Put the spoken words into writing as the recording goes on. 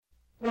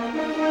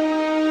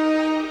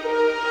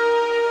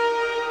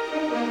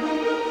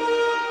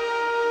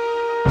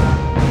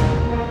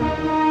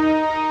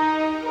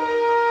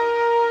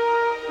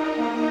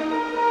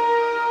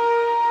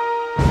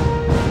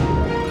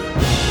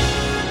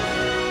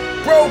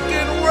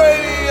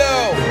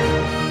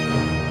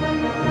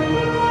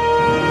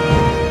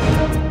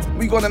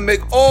gonna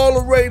make all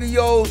the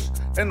radios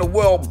in the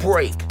world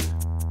break.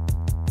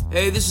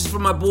 Hey, this is for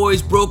my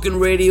boys, Broken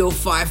Radio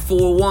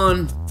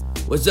 541.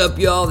 What's up,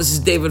 y'all? This is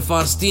David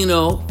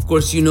Faustino. Of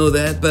course, you know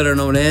that, better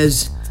known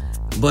as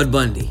Bud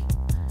Bundy.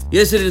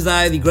 Yes, it is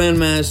I, the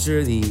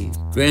Grandmaster, the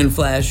Grand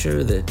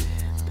Flasher, the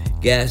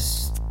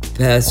Gas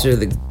Passer,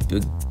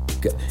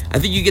 I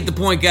think you get the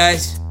point,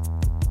 guys.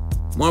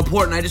 More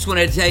important, I just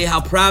wanted to tell you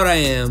how proud I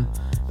am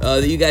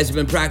that you guys have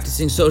been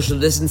practicing social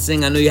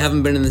distancing. I know you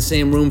haven't been in the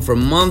same room for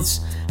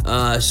months,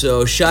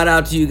 so shout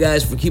out to you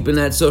guys for keeping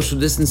that social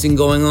distancing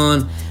going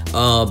on.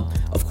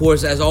 Of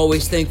course, as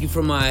always, thank you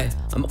for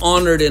I'm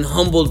honored and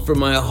humbled for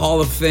my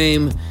Hall of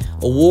Fame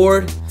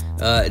award.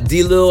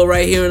 D-Lil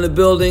right here in the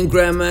building,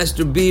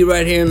 Grandmaster B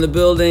right here in the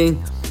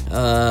building,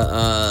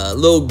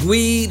 Lil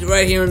Gweed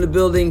right here in the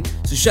building.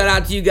 So shout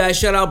out to you guys,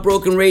 shout out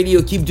Broken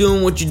Radio, keep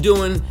doing what you're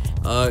doing.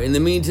 In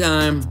the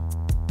meantime,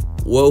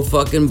 whoa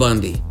fucking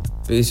Bundy.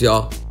 Peace,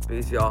 y'all.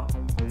 Peace, y'all.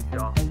 Peace,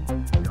 y'all.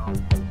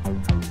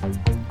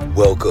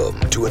 Welcome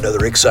to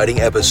another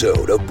exciting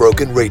episode of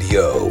Broken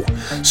Radio.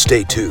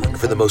 Stay tuned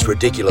for the most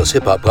ridiculous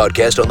hip-hop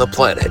podcast on the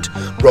planet,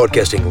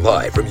 broadcasting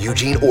live from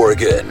Eugene,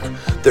 Oregon.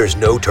 There's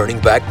no turning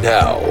back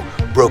now.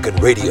 Broken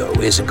Radio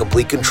is in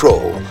complete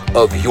control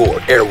of your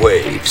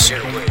airwaves.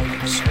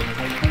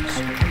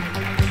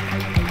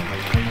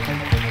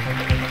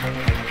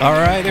 All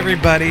right,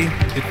 everybody.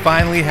 It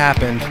finally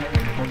happened.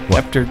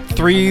 After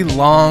 3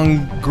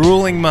 long,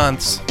 grueling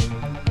months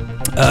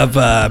of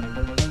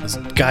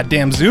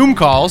goddamn Zoom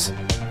calls,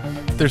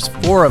 there's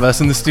 4 of us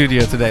in the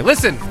studio today.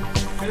 Listen.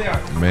 Here they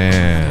are.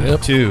 Man.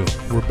 Yep. 2.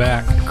 We're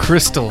back.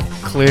 Crystal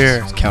clear.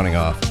 Just counting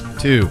off.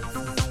 2.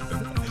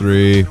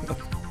 3.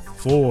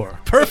 4.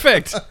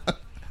 Perfect.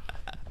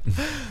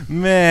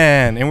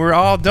 Man,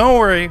 and don't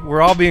worry,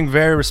 we're all being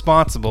very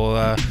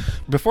responsible.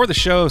 Before the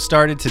show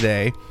started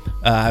today,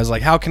 I was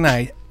like, how can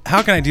I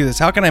do this?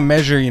 How can I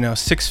measure,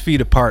 6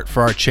 feet apart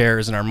for our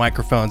chairs and our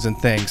microphones and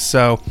things?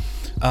 So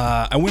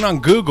I went on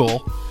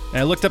Google and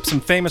I looked up some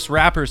famous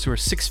rappers who are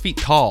 6 feet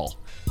tall.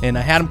 And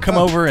I had them come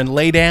over and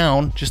lay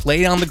down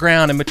the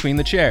ground in between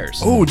the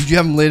chairs. Oh, did you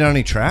have them lay down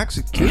any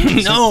tracks?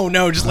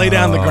 No, just lay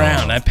down the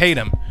ground. I paid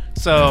him.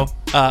 So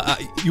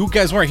you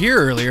guys weren't here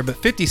earlier, but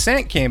 50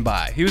 Cent came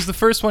by. He was the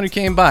first one who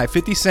came by,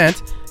 50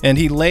 Cent. And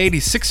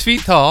he's 6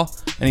 feet tall,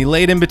 and he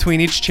laid in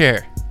between each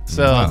chair.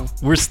 So wow.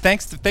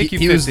 Thank you, 50.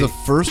 He was the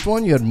first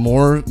one? You had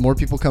more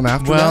people come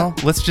after that? Well,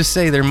 let's just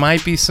say there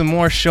might be some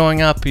more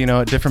showing up,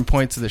 at different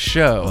points of the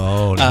show.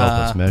 Oh, to help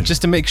us measure.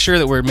 Just to make sure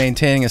that we're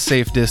maintaining a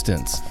safe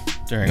distance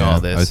during all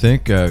this. I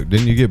think,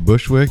 didn't you get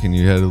Bushwick and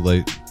you had to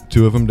lay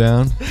 2 of them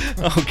down?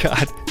 Oh,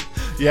 God.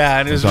 Yeah,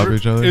 and it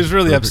was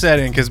really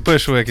upsetting because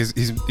Bushwick,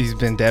 he's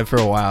been dead for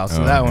a while,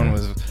 so that one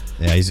was...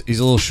 Yeah, he's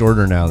a little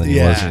shorter now than he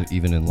was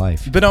even in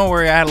life. But don't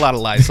worry, I had a lot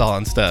of Lysol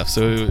and stuff,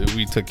 so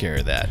we took care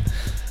of that.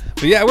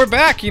 But yeah, we're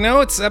back.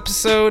 It's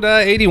episode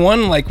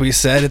 81, like we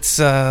said. It's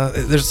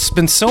there's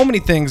been so many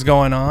things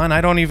going on.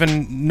 I don't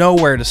even know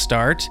where to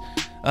start.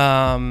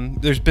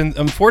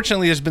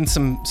 Unfortunately, there's been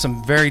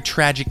some very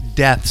tragic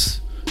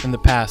deaths in the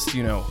past,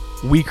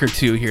 week or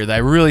two here that I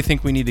really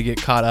think we need to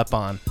get caught up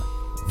on.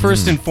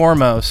 First and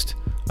foremost,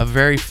 a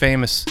very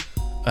famous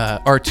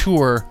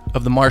auteur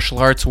of the martial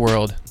arts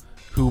world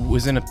who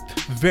was in a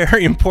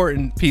very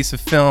important piece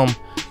of film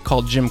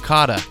called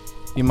Gymkata.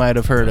 You might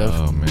have heard of.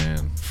 Oh,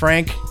 man.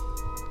 Frank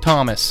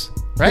Thomas,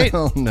 right?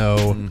 Oh,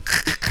 no.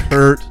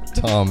 Kurt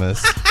Thomas.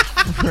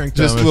 Frank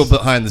Just Thomas. a little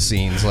behind the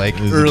scenes, like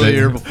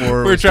earlier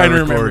before We're trying to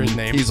remember recording, his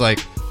name. He's like,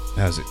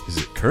 is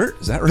it Kurt?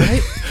 Is that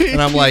right?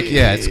 And I'm like,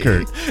 yeah, it's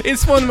Kurt.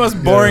 It's one of the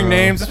most boring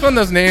names. It's one of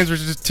those names where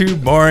it's just 2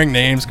 boring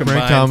names combined.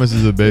 Frank Thomas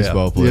is a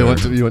baseball player.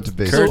 You went to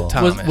baseball. Kurt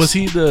Thomas. Was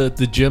he the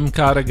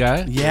Gymkata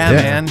guy? Yeah,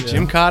 man.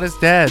 Gymkata's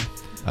dead.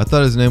 I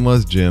thought his name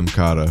was Jim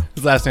Cotta.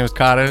 His last name was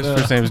Kata. His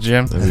first name was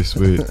Jim. That'd be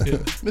sweet.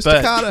 Mr.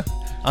 But Kata.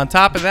 on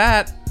top of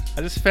that,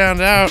 I just found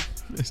out.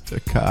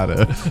 Mr.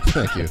 Cotta.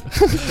 Thank you.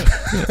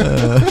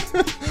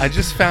 I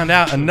just found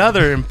out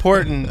another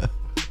important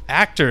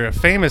actor, a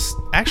famous.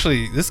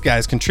 Actually, this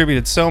guy's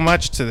contributed so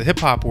much to the hip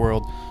hop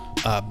world.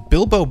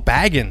 Bilbo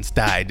Baggins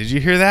died. Did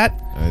you hear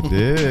that? I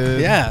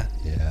did. Yeah.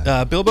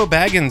 Yeah. Bilbo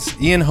Baggins,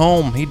 Ian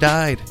Holm, he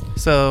died.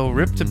 So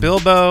rip to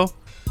Bilbo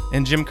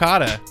and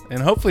Gymkata.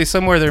 And hopefully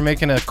somewhere they're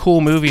making a cool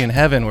movie in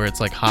heaven where it's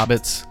like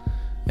hobbits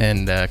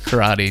and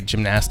karate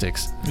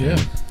gymnastics. Yeah.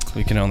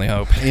 We can only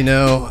hope.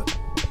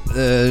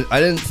 I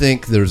didn't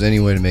think there was any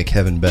way to make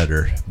heaven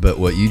better, but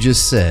what you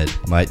just said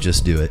might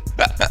just do it.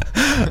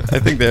 I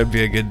think that would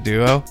be a good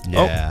duo.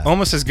 Yeah.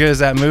 Almost as good as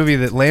that movie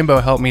that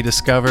Lambo helped me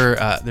discover.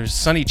 There's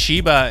Sonny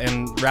Chiba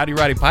and Rowdy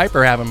Roddy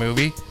Piper have a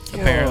movie,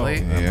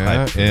 apparently.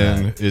 Yeah,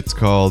 and it's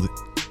called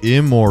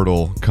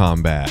Immortal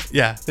Combat.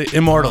 Yeah, the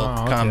Immortal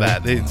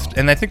Combat.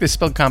 And I think they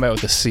spelled combat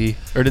with a C,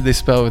 or did they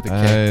spell it with a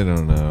K? I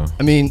don't know.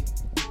 I mean,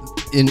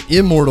 in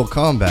Immortal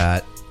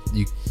Combat,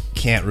 you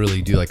can't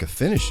really do like a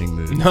finishing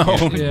move.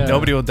 No, Yeah.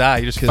 Nobody will die.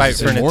 You just 'Cause fight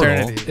it's for an immortal.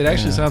 eternity. It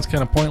actually sounds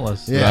kind of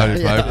pointless. Yeah.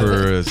 Roddy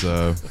Piper is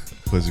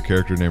plays a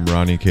character named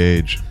Ronnie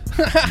Cage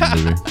in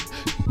the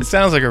movie. It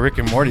sounds like a Rick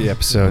and Morty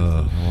episode.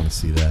 I want to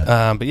see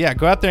that. But yeah,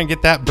 go out there and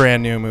get that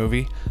brand new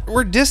movie.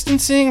 We're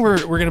distancing. We're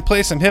gonna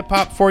play some hip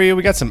hop for you.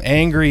 We got some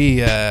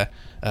angry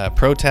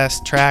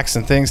protest tracks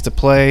and things to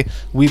play.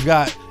 We've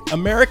got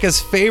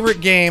America's favorite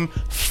game,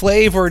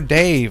 Flavor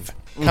Dave,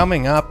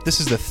 coming up.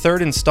 This is the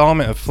third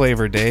installment of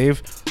Flavor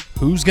Dave.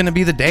 Who's gonna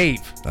be the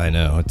Dave? I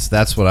know.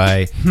 That's what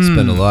I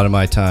spend a lot of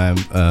my time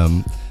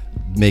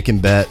making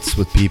bets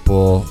with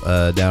people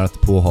down at the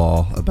pool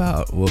hall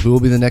about who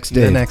will be the next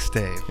Dave. The next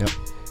Dave. Yep.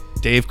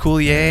 Dave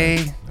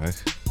Coulier,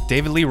 Nice.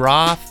 David Lee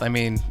Roth. I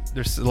mean,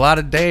 there's a lot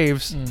of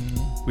Daves.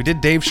 We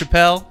did Dave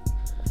Chappelle,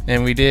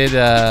 and we did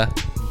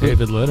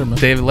David Letterman.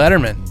 David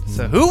Letterman.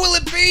 So who will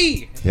it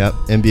be? Yep.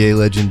 NBA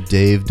legend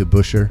Dave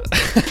DeBuscher.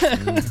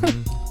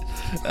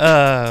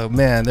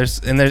 Man,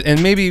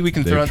 and maybe we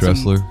can Dave throw in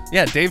Tressler. some.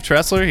 Yeah, Dave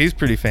Tressler. He's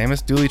pretty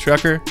famous. Dooley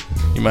Trucker.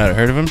 You might have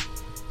heard of him.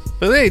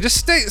 But hey, just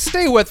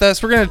stay with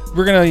us. We're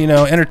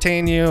gonna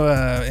entertain you.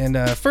 And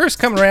first,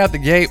 coming right out the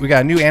gate, we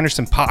got a new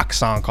Anderson .Paak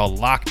song called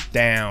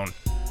 "Lockdown"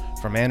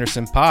 from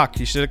Anderson .Paak.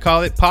 You should have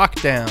called it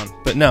 "Paak Down,"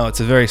 but no,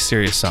 it's a very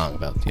serious song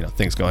about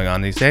things going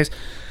on these days.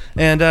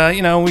 And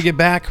when we get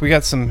back, we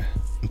got some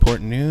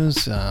important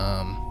news.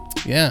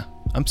 Yeah,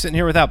 I'm sitting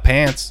here without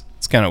pants.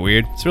 It's kind of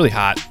weird. It's really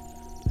hot. I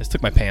just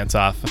took my pants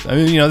off. I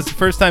mean, this is the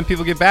first time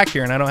people get back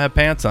here and I don't have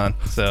pants on.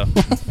 So,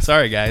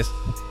 sorry guys.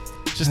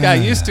 Just got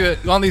used to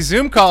it. On these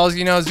Zoom calls,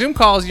 you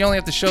only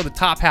have to show the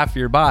top half of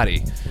your body.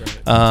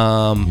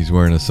 He's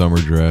wearing a summer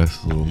dress.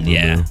 A little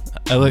Yeah.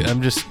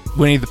 I'm just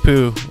Winnie the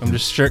Pooh. I'm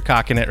just shirt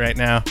cocking it right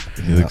now.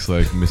 He looks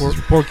like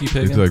Mrs. Porky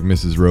Pig. Looks like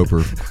Mrs.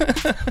 Roper.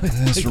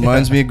 This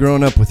reminds me of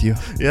growing up with you.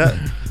 Yeah.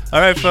 All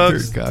right,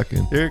 folks. Shirt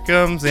cocking. Here it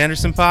comes.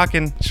 Anderson .Paak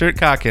and shirt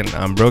cocking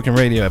on Broken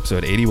Radio,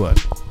 episode 81.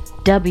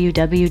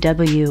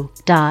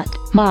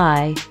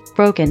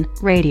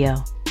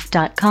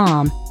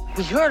 www.mybrokenradio.com.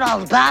 We heard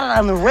all about it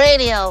on the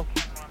radio.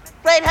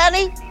 Right,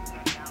 honey?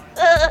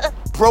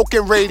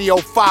 Broken Radio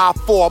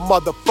 5-4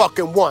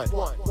 motherfucking 1.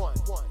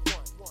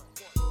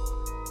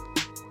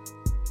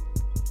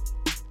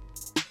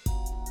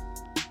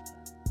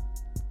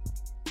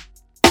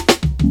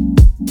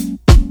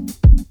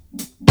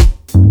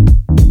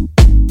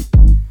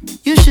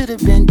 You should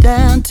have been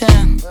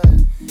downtown.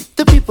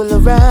 The people are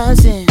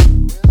rising.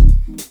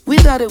 We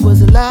thought it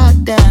was a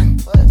lockdown.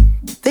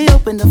 They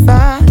opened the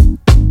fire.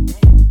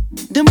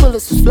 Them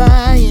bullets was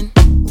flying.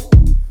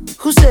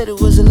 Who said it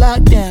was a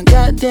lockdown?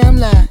 Goddamn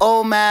lie.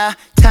 Oh my,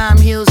 time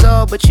heals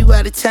all, but you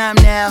out of time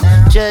now.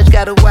 Judge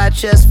gotta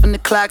watch us from the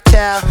clock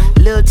tower.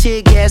 Little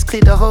tear gas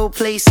cleared the whole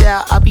place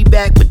out. I'll be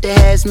back with the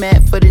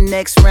hazmat for the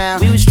next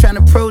round. We was trying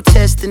to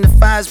protest and the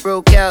fires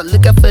broke out.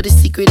 Look out for the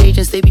secret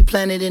agents, they be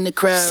planted in the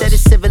crowd. Said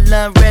it's civil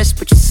unrest,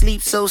 but you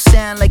sleep so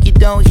sound like you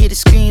don't hear the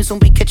screams when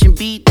we catching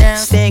beat down.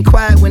 Staying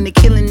quiet when they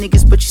killing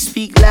niggas, but you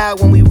speak loud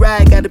when we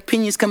ride. Got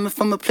opinions coming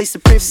from a place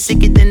of privilege.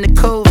 Sicker than the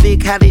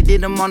COVID, how they did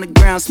them on the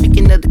ground.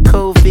 Speaking of the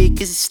COVID,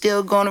 is it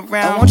still going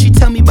around? Won't you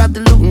tell me about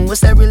the looting?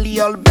 What's that really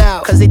all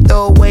about? Cause they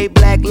throw away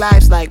black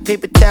lives like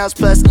paper towels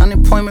plus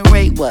unemployment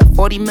rate. What,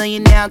 40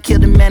 million now?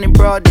 Killed a man in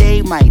broad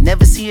day, might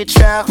never see a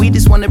trial. We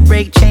just wanna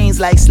break chains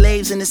like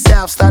slaves in the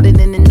south. Started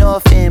in the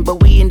north end,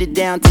 but we in the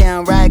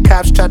downtown. Riot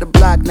cops try to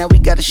block, now we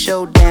got a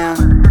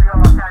showdown.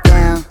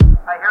 Down.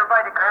 I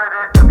hereby declare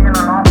this to be an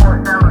unlawful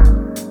assembly.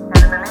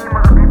 And in the name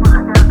of the people of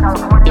the state of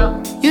California,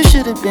 You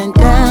should have been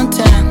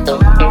downtown.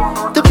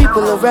 The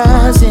people are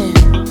rising.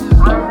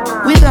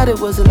 We thought it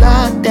was a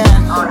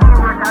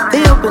lockdown.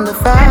 They opened the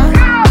fire.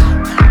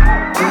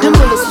 Them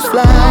bullets was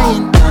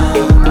flying.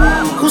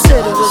 Who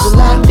said it was a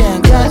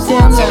lockdown?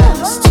 Goddamn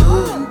lies.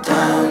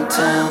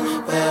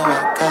 Downtown, where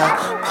I got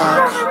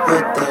popped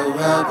with the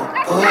rubber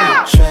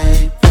bullet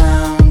tray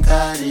pound.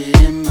 Got it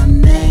in my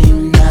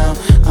name now.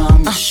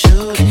 I'm a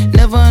shooter.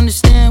 Never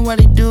understand why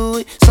they do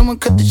it. Someone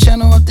cut the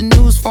channel off the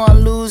news before I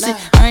lose it.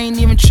 I ain't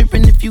even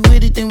tripping. If you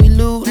with it, then we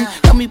lootin'.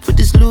 Help me put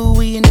this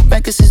Louis in the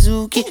back of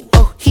Suzuki.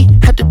 Oh, he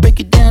had to break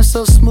it down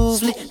so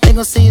smoothly. They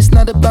gon' say it's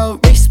not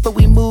about race, but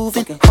we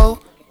moving. Oh,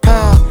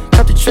 pow,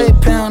 cut the tray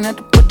pound. Had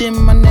to put in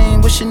my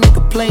name. Wish a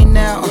nigga play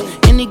now.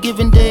 Any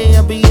given day,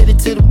 I'll be headed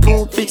to the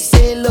pulpit.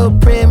 Say a little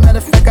prayer. Matter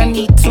of fact, I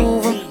need two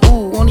of them.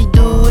 Ooh, won't he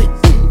do it?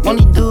 Won't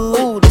he do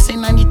it? Ooh, this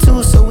ain't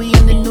 92, so we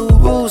in the new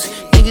rules.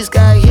 Niggas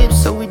got hips,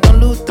 so we don't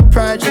loot the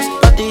projects.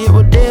 About to hit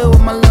Rodale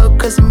with my little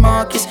cousin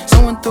Marcus.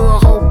 Someone threw a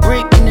whole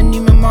brick in the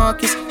Neiman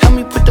Marcus. Help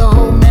me put the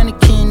whole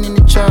mannequin in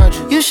the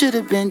charger. You should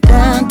have been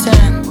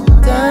downtown.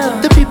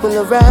 The people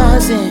are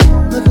rising.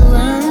 Look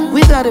around.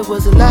 We thought it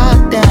was a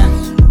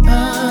lockdown.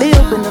 They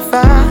opened the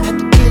fire.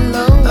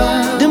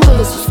 Them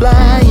bullets was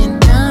flying.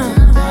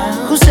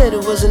 Who said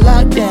it was a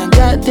lockdown?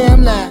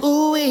 Goddamn lie.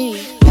 Ooh-wee.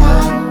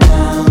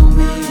 Lockdown,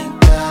 we ain't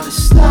gotta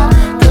stop.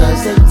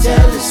 Cause they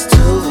tell us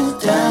to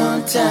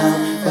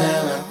downtown.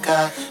 Where I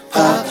got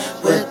popped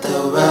with the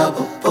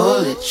rubber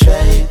bullet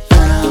tray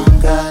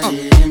pound. Got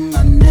it in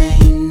my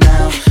name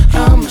now.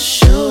 I'ma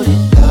shoot it.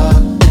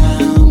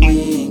 Lockdown, we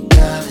ain't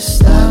gotta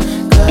stop.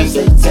 Cause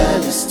they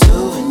tell us to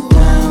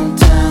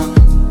downtown.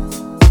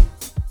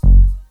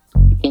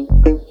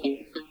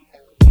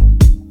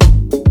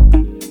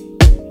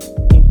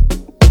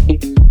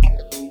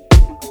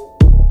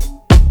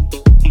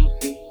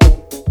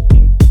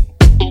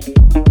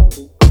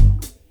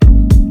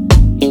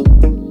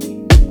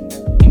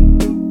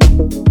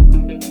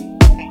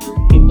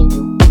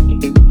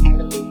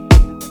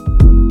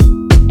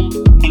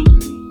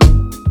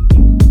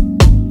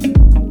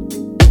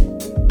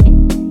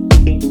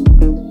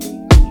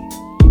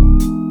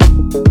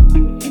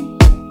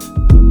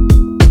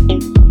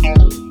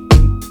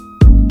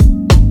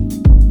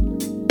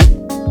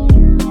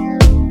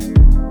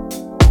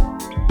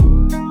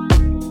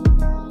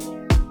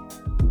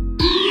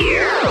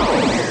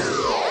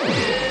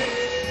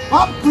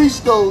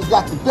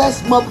 got the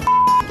best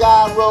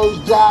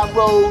motherfucking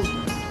gyros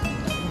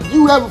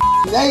you ever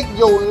ate in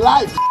your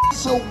life.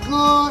 So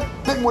good.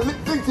 Think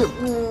this.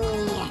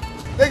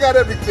 They got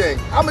everything.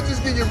 I'm gonna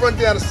just give you a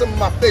rundown of some of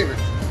my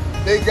favorites.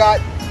 They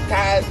got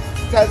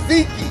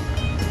tzatziki.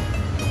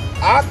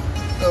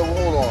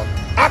 Hold on.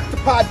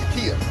 Octopi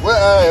tequila.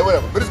 Well,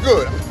 whatever. But it's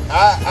good.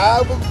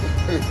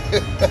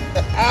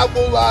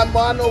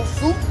 Abolamano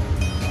soup.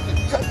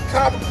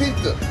 Copper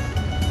pizza.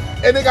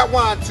 And they got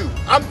wine too.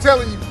 I'm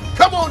telling you,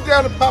 come on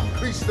down to Papa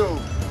Cristo's.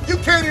 You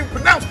can't even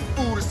pronounce the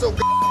food. It's so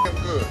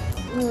goddamn good.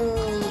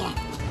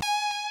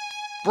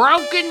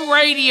 Broken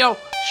Radio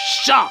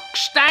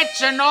sucks.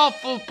 That's an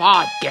awful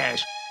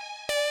podcast.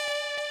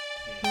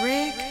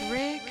 Rick,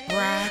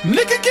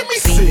 Nigga, give me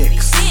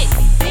 6.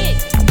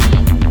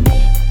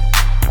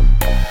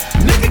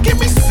 Nigga, give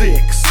me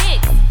 6.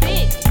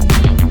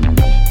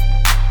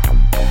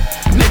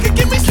 Nigga,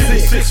 give me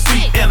 6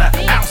 feet in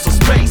an ounce of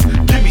space.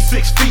 Give me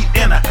 6 feet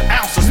in an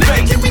ounce of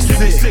space. Give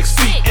me 6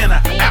 feet in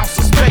an ounce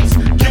of space.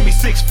 Give me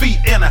 6 feet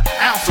in an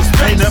ounce of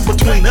space. Ain't nothing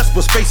between us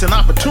but space and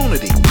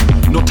opportunity.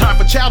 No time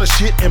for childish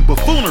shit and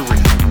buffoonery.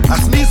 I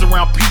sneeze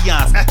around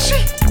peons.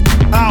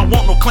 I don't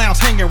want no clowns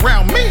hanging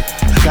around me.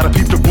 Gotta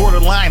peep the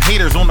borderline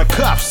haters on the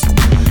cuffs.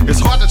 It's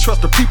hard to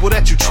trust the people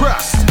that you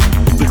trust.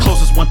 The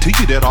closest one to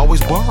you that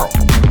always borrow.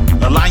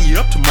 I'll line you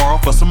up tomorrow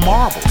for some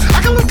marbles.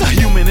 I can look a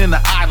human in the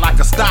eye like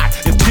a stock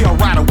and tell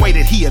right away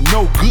that he a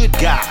no good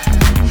guy.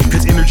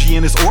 His energy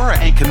and his aura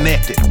ain't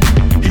connected.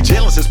 He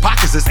jealous, his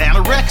pockets is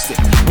anorexic.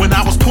 When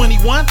I was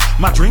 21,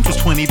 my dreams was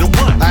 20 to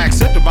 1. I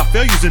accepted my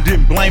failures and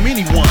didn't blame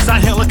anyone.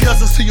 Sign hella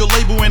cousins to your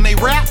label and they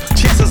rap.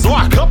 Chances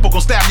are a couple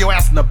gon' stab your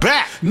ass in the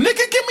back.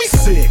 Nigga, give me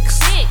 6.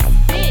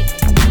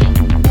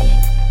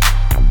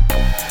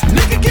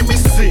 Nigga, give me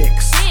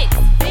 6.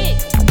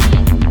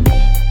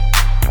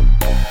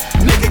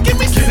 Nigga, give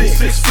me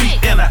 6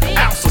 feet in an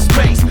ounce of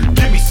space.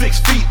 Give me 6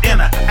 feet in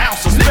an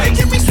ounce of space.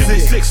 Give me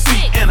 6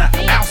 feet in an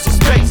ounce of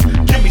space.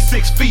 Give me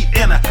 6 feet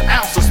in an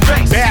ounce of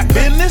space. Bad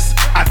business,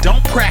 I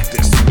don't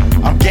practice.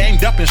 I'm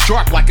ganged up and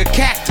sharp like a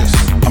cactus.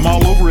 I'm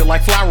all over it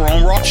like flour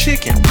on raw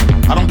chicken.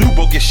 I don't do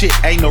bogus shit,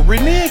 ain't no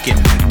reneging.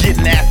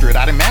 Getting after it,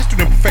 I done mastered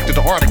and perfected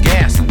the art of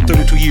gas.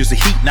 32 years of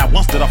heat, not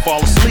once did I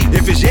fall asleep.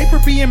 If it's yaper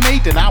being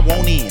made, then I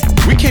won't end.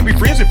 We can't be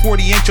friends if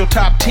 40 ain't your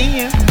top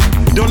 10.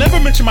 Don't ever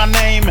mention my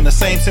name in the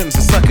same sentence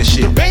as sucker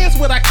shit. The band's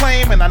what I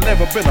claim and I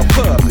never been a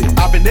puppet.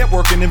 I've been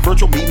networking in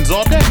virtual meetings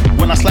all day.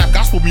 When I slap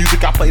gospel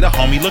music, I play the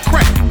homie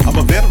Lecrae. I'm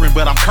a veteran,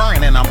 but I'm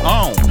current and I'm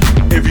on.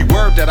 Every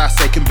word that I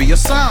say can be a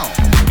song.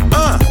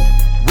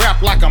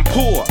 Rap like I'm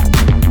poor.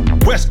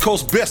 West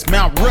Coast best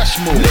Mount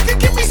Rushmore. Nigga,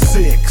 give me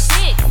 6.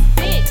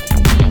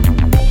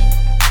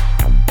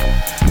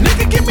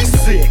 Nigga, give me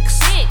 6.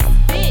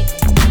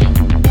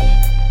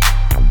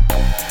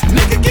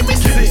 Nigga, give me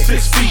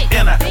 6 feet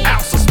in an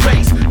ounce of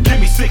space. Give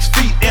me 6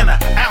 feet in an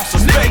ounce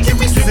of space. Give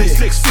me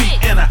 6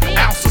 feet in an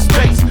ounce of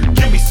space.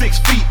 Give me 6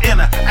 feet in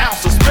an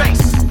ounce of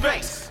space.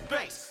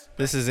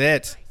 This is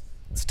it.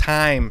 It's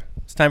time.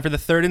 It's time for the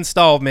third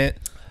installment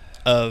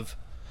of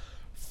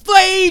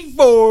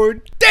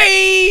Flavor Dave.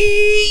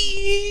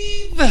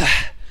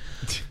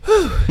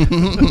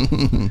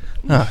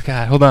 Oh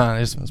God, hold on.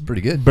 That was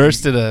pretty good.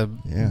 Bursted a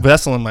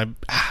vessel in my You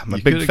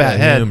big could've fat got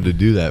head. him to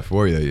do that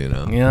for you, you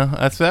know. Yeah,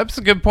 that's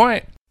a good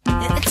point.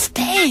 It's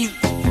Dave.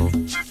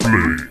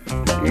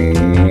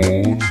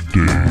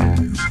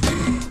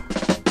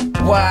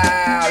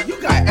 Wow,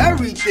 you got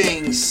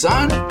everything,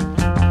 son.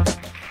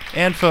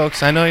 And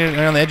folks, I know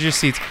you're on the edge of your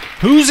seats.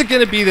 Who's it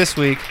going to be this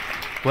week?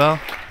 Well,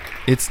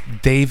 it's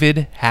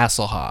David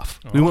Hasselhoff.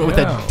 We went with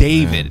that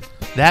David,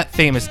 that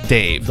famous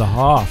Dave. The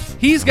Hoff.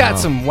 He's got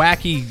some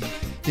wacky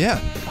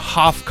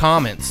Hoff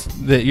comments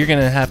that you're going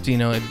to have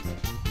to,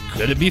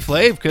 could it be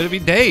Flav? Could it be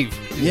Dave?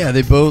 Yeah,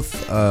 they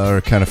both are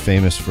kind of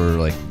famous for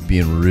like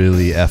being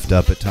really effed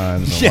up at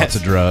times, and lots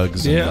of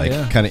drugs,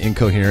 and kind of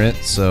incoherent.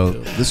 So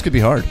this could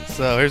be hard.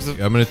 So here's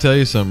the. I'm going to tell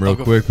you something real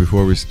quick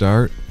before we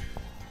start.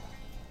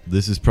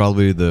 This is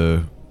probably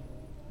the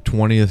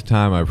 20th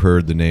time I've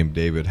heard the name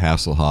David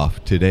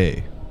Hasselhoff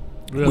today.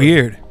 Really?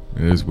 Weird.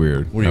 It is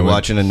weird. Were you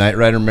watching a Knight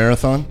Rider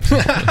marathon?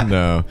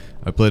 No.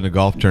 I played in a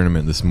golf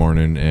tournament this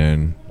morning,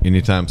 and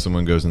anytime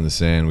someone goes in the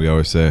sand, we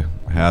always say,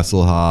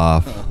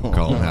 Hasselhoff.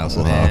 Call him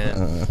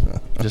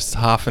Hasselhoff. Just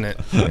hoffing it.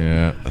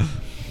 Yeah.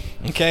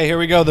 Okay, here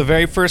we go. The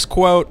very first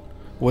quote.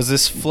 Was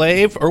this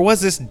Flav or was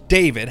this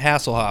David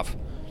Hasselhoff?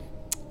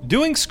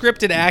 Doing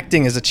scripted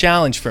acting is a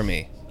challenge for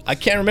me. I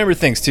can't remember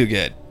things too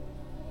good.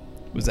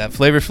 Was that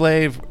Flavor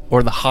Flav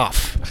or the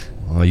Hoff?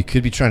 Well, you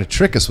could be trying to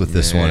trick us with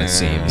this one, it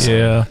seems.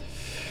 Yeah.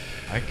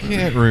 I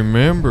can't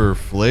remember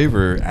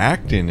Flavor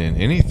acting in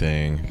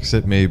anything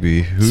except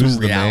maybe Who's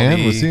the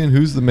Man? Was he in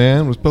Who's the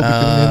Man? Was Public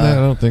Enemy in that?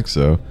 I don't think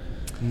so.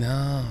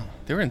 No.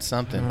 They were in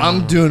something.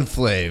 I'm doing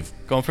Flav.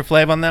 Going for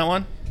Flav on that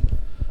one?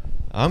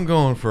 I'm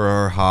going for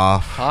our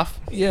Hoff. Hoff?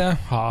 Yeah,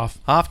 Hoff.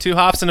 Hoff, 2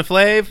 Hoffs and a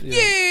Flav?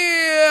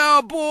 Yeah,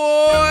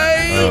 boy.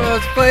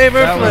 It's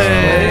Flavor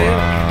Flav.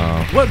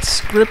 Wow. What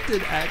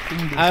scripted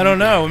acting? I don't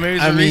know. Maybe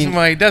there's a reason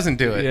why he doesn't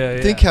do it.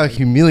 Yeah, Think how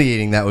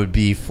humiliating that would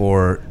be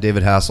for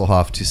David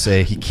Hasselhoff to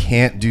say he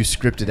can't do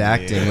scripted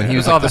acting when he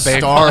was like the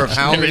star of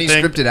how many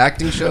scripted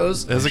acting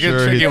shows. That was a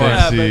good tricky one.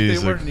 Yeah, but they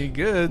weren't any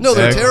good. No,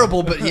 they're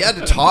terrible, but he had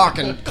to talk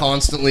and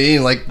constantly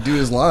and like do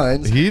his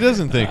lines. He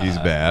doesn't think he's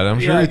bad. I'm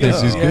sure he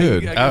thinks he's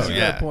good. I guess you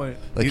got a point.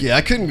 Like,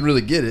 I couldn't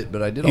really get it,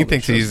 but I did all He the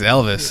thinks shows. he's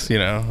Elvis,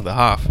 the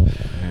Hoff.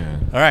 Yeah.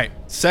 All right,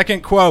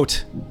 second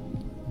quote.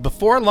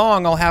 Before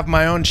long, I'll have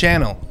my own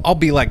channel. I'll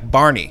be like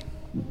Barney.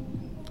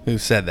 Who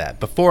said that?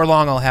 Before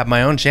long, I'll have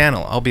my own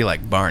channel. I'll be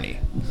like Barney.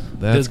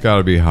 That's got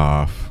to be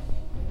Hoff.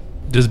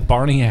 Does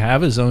Barney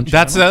have his own channel?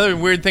 That's the other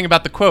weird thing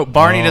about the quote.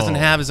 Barney doesn't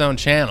have his own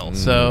channel.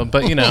 So,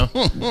 but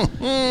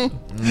I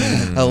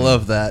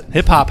love that.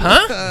 Hip hop,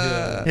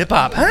 huh? Hip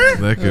hop, huh?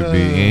 That could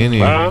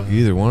be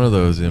either one of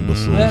those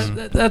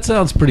imbeciles. That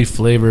sounds pretty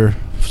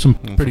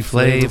pretty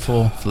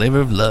flavorful. Flavor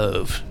of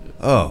love.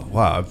 Oh,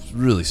 wow. I'm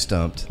really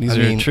stumped. These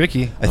are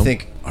tricky. I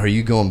think, are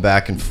you going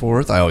back and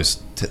forth? I always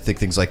think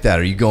things like that.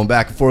 Are you going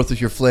back and forth with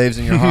your flavs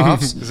and your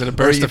hoffs? Is it a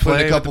burst or are you of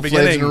putting flav a couple at the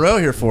flavs in beginning? a row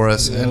here for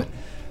us? Yeah. And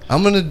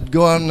I'm going to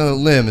go out on a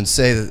limb and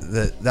say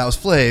that was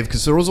Flav,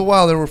 because there was a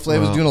while there where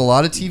Flav was doing a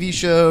lot of TV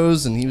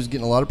shows and he was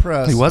getting a lot of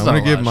press. He was I'm on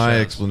going to give my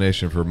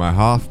explanation for my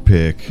Hoff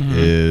pick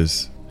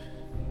is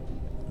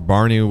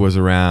Barney was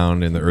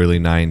around in the early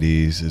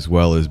 90s as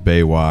well as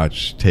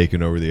Baywatch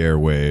taking over the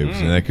airwaves.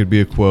 And that could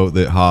be a quote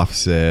that Hoff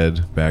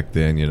said back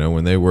then,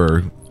 when they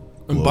were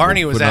When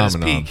Barney was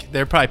phenomenon. at his peak.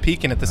 They're probably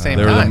peaking at the same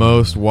They're time. the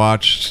most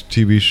watched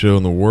TV show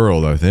in the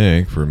world, I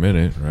think, for a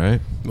minute,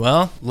 right?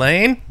 Well,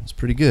 Lane? It's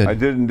pretty good. I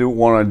didn't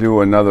want to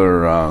do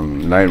another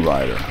Knight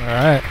Rider. All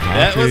right.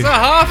 That was a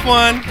Hoff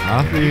one.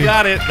 Hoffy. You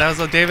got it. That was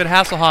a David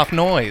Hasselhoff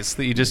noise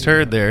that you just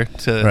heard there.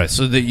 Right,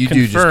 so that you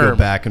do just go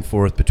back and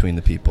forth between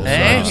the people.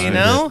 Hey,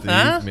 So-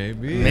 huh?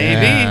 Maybe. Maybe.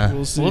 Yeah.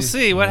 We'll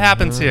see what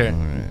happens here.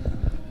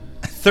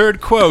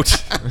 Third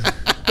quote.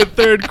 The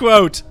third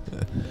quote.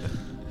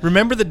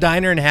 Remember the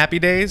diner in Happy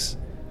Days?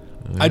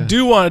 I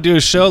do want to do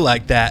a show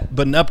like that,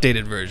 but an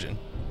updated version.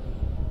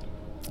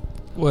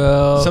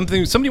 Well, Somebody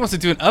wants to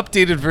do an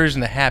updated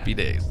version of Happy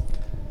Days.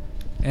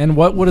 and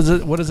what does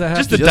it? What does that have?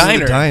 Just to the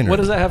do? diner. What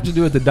does that have to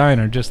do with the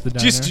diner? Just the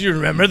diner. Just, do you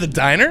remember the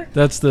diner?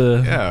 That's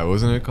the. Yeah,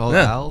 wasn't it called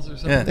Al's or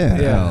something?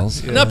 Yeah. An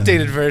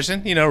updated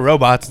version,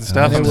 robots and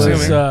stuff. It I'm was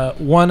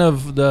assuming. one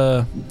of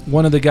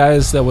the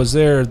guys that was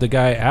there. The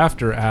guy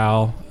after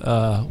Al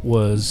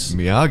was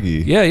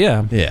Miyagi.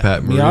 Yeah.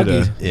 Pat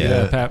Miyagi. Morita.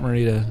 Yeah, Pat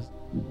Morita.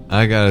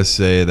 I gotta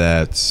say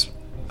that's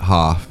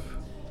Hoff.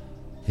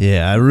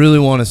 Yeah, I really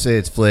want to say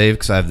it's Flav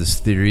because I have this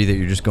theory that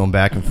you're just going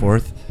back and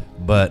forth,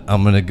 but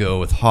I'm going to go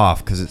with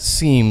Hoff because it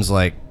seems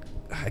like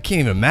I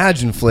can't even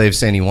imagine Flav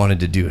saying he wanted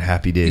to do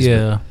Happy Days.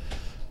 Yeah.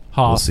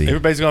 Hoff. We'll see.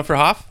 Everybody's going for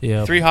Hoff?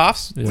 Yeah. 3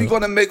 Hoffs? We're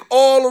gonna make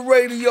all the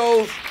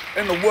radios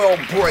in the world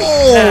break.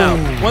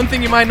 Now, one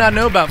thing you might not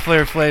know about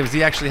Flair Flav is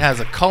he actually has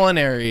a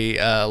culinary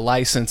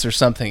license or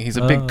something. He's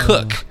a big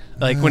cook.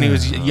 Like when he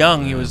was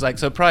young, he was like,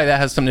 so probably that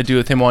has something to do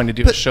with him wanting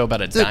to do a show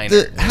about a diner.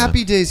 The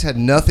Happy Days had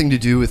nothing to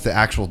do with the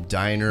actual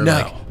diner, No.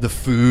 like the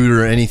food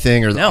or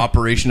anything, or the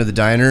operation of the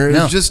diner. It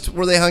No. was just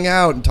where they hung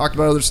out and talked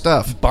about other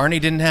stuff. Barney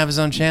didn't have his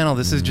own channel.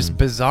 This is just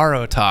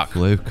bizarro talk.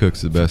 Flav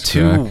cooks the best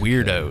Two crack.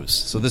 weirdos.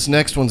 So this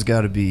next one's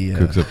got to be...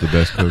 Cooks up the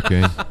best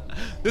cocaine.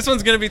 This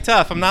one's going to be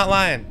tough. I'm not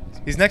lying.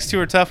 These next two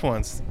are tough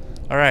ones.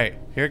 All right,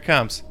 here it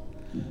comes.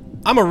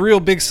 I'm a real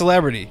big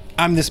celebrity.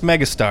 I'm this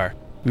megastar.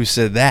 Who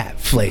said that?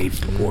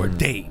 Flav or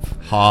Dave?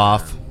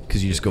 Hoff,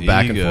 because you just go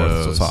back and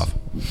forth, so it's Hoff.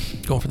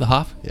 Going for the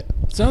Hoff? Yeah.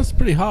 Sounds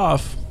pretty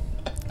Hoff.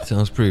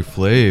 Sounds pretty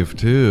Flav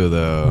too,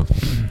 though.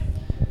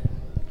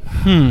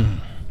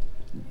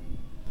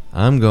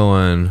 I'm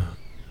going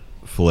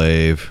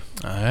Flav.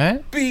 All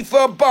right.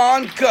 Beaver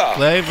Bonka.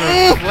 Flav.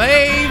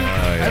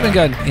 I haven't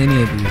gotten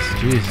any of these.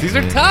 Jeez. These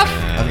are tough.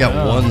 I've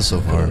got one so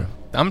far.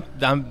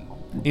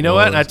 You know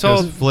what? I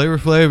told Flavor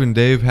Flav and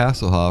Dave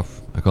Hasselhoff.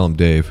 I call him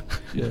Dave.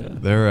 Yeah.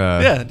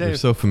 They're Dave.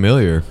 so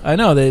familiar. I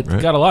know they've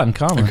got a lot in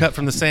common. They're cut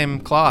from the same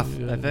cloth,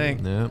 I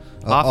think. Yeah.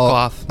 Cloth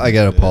cloth. I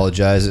got to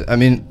apologize. I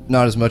mean,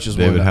 not as much as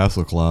David when...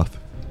 Hasselcloth.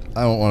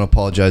 I don't want to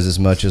apologize as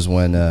much as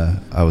when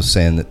I was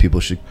saying that people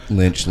should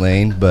lynch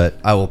Lane, but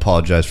I will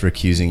apologize for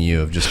accusing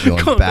you of just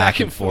going back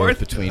and forth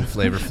between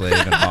Flavor Flav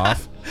and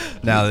Hoff.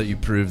 Now that you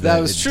proved that,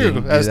 That was it true.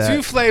 didn't That was do that.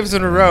 2 Flavs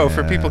in a row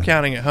for people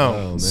counting at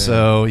home.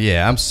 So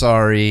yeah, I'm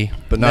sorry,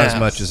 but not as Now-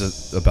 much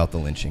as about the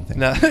lynching thing.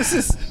 Now this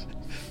is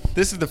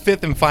the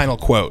 5th and final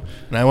quote,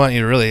 and I want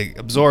you to really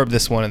absorb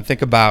this one and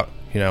think about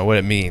what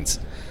it means.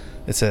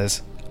 It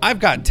says, "I've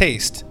got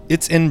taste.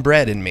 It's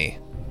inbred in me.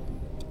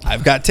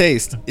 I've got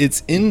taste.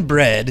 It's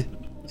inbred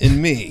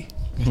in me."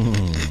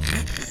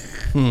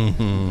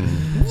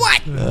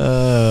 What?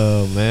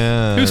 Oh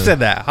man. Who said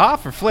that?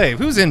 Hoff or Flav?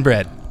 Who's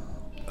inbred?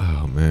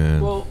 Oh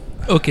man. Well,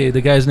 okay,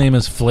 the guy's name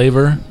is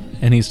Flavor,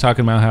 and he's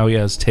talking about how he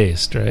has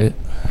taste, right?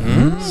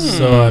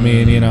 So I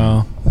mean,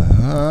 Yeah,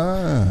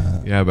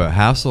 but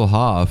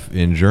Hasselhoff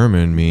in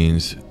German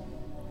means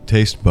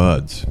taste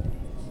buds,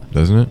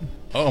 doesn't it?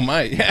 Oh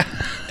my, yeah.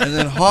 And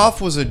then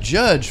Hoff was a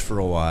judge for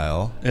a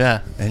while.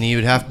 Yeah. And he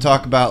would have to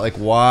talk about like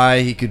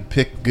why he could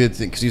pick good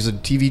things because he's a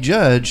TV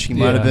judge. He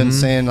might have been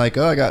saying like,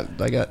 "Oh,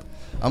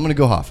 I'm gonna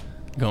go Hoff."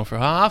 Going for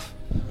Hoff.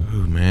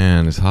 Oh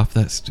man, is Hoff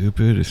that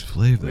stupid? Is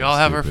Flav that We all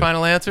have our stupid?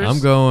 final answers. I'm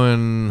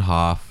going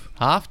Hoff.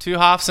 Hoff, 2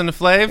 Hoffs and a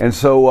Flav. And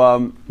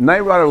so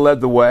Knight Rider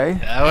led the way.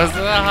 That was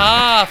the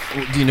Hoff.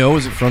 Do you know?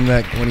 Was it from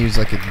that when he was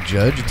like a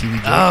judge, a TV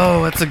judge?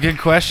 Oh, that's a good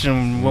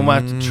question. We'll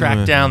have to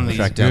track down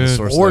the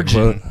source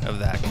origin of of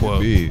that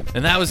quote.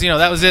 And that was,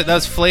 that was it. That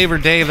was Flavor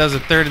Dave. That was the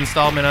third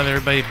installment of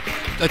everybody.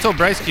 I told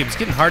Bryce Cube it's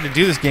getting hard to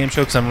do this game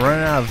show because I'm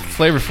running out of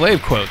Flavor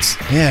Flav quotes.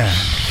 Yeah.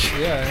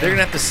 They're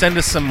gonna have to send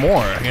us some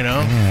more.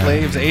 Yeah.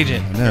 Flav's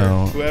agent.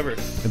 No. Whoever.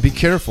 And be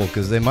careful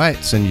because they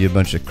might send you a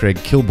bunch of Craig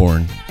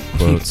Kilborn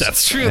quotes.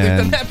 That's true. They've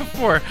done that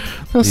before.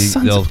 Those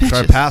sons they'll of bitches.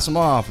 try to pass them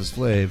off as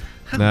Flav.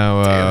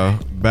 Now,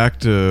 back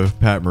to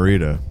Pat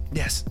Morita.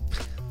 Yes.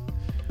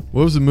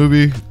 What was the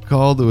movie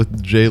called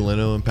with Jay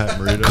Leno and Pat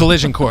Morita?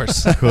 Collision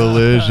Course.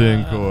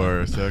 Collision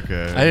Course.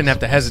 Okay. I didn't have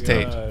to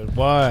hesitate. God,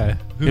 why?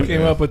 Who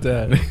came up with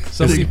that?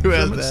 Somebody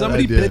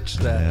pitched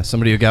that. Yeah,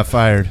 somebody who got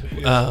fired.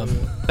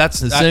 That's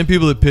the same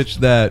people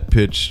that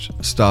pitched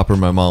 "Stop or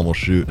My Mom Will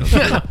Shoot."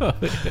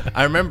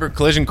 I remember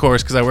Collision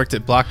Course because I worked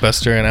at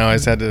Blockbuster and I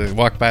always had to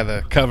walk by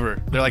the cover.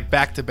 They're like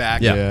back to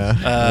back.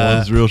 Yeah.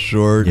 One's real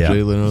short. Yeah.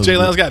 Jay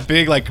Leno's got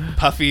big like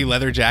puffy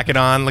leather jacket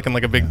on, looking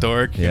like a big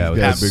dork. Yeah, with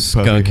got that big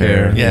skunk puffy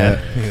hair. Yeah,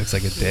 he looks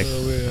like a dick.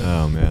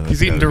 Oh man,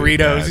 He's eating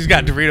Doritos. He's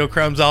got Dorito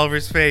crumbs all over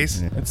his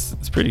face.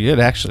 It's pretty good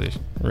actually.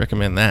 I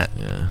recommend that.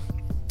 Yeah.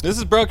 This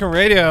is Broken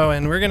Radio,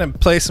 and we're gonna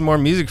play some more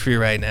music for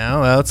you right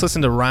now. Let's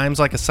listen to "Rhymes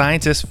Like a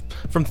Scientist"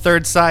 from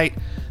Third Sight,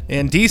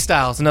 and D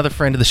Styles, another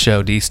friend of the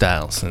show, D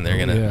Styles, and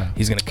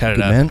he's gonna cut it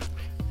Good up. man.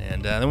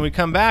 And then when we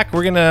come back,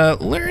 we're gonna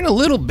learn a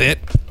little bit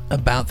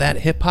about that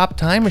hip hop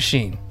time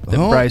machine that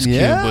Bryce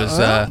Cube was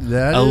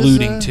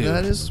alluding to.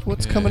 That is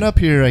what's coming up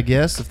here, I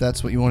guess, if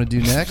that's what you want to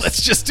do next.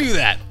 Let's just do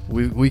that.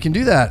 We can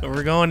do that.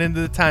 We're going into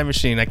the time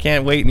machine. I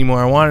can't wait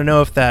anymore. I want to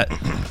know if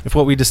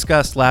what we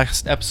discussed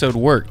last episode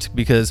worked,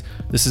 because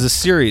this is a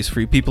series for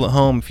you people at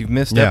home. If you've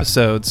missed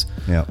episodes,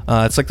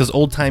 it's like those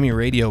old timey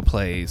radio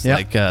plays,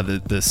 like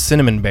the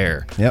Cinnamon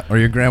Bear. Yeah, or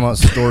your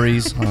grandma's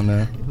stories on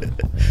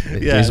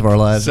Days of Our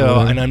Lives. So,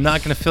 and I'm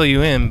not going to fill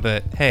you in,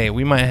 but hey,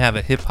 we might have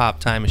a hip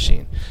hop time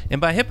machine. And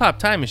by hip hop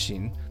time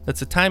machine,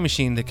 that's a time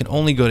machine that can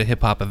only go to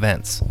hip hop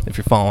events if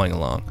you're following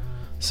along.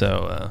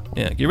 So,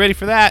 get ready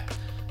for that.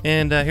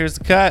 And here's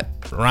the cut.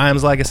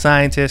 Rhymes Like a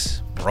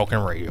Scientist, Broken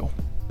Radio.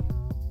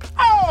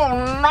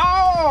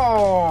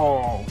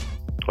 Oh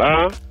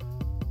no!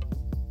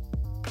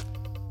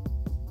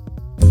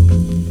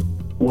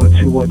 1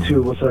 2 1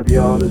 2. What's up,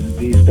 y'all? This is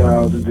D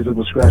Styles,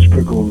 Invisible Scratch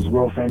Pickles,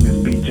 world famous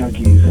beat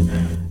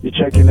junkies. You're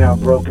checking out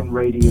Broken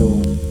Radio.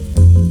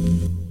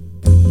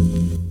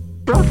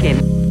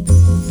 Broken.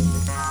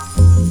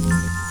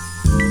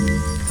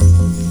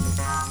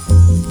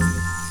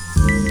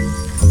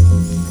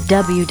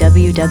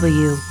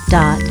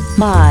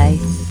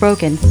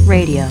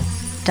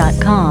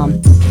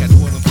 www.mybrokenradio.com.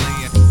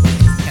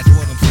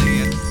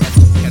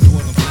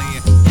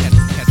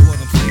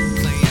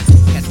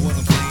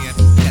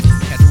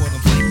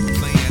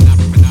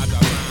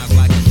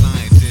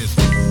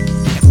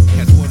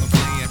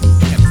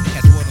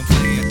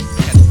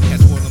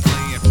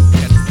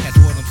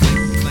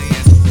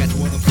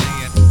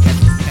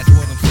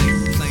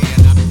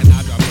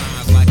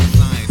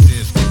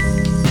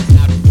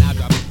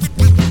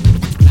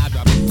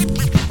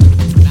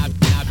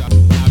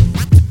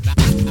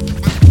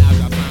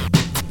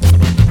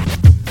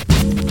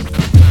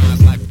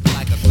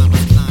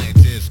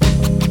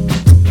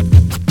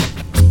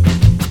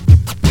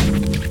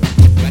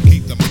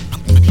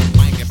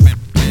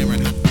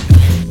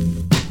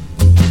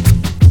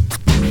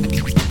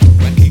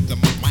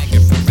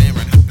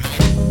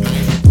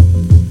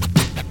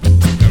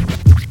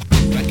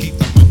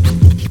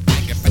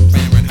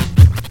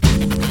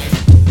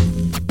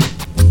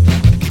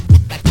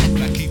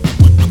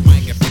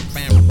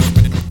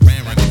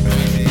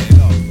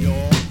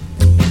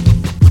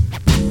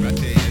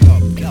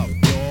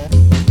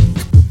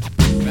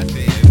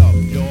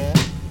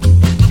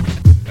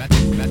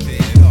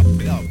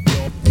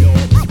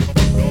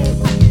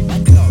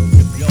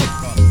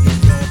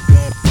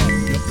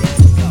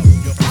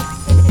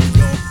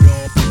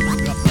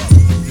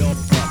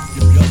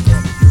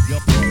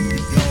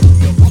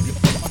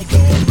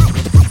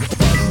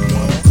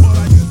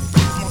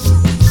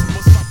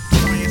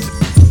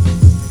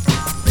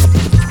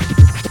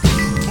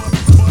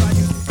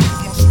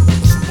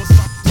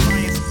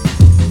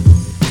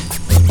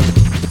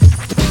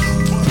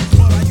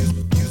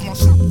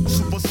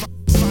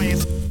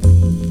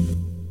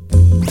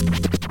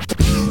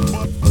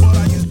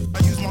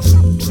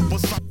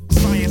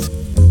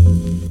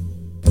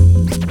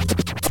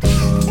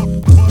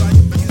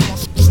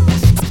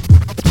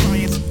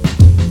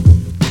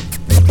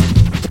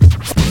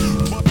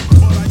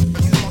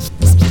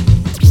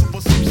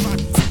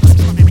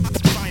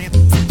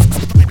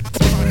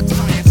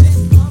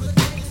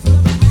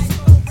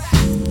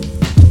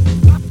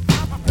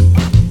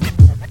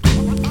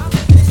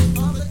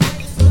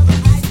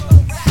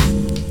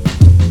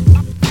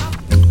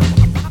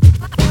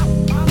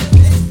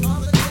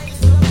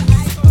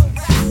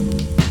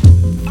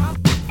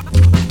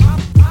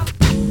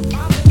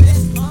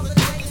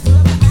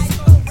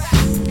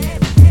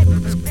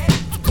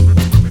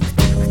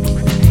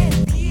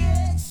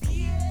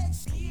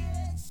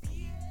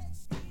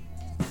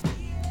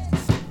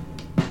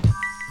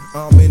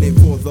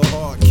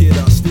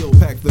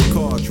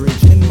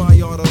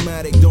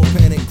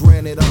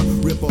 planet, I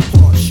rip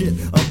apart shit.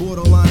 I'm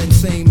borderline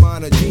insane,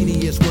 mind a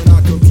genius when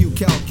I compute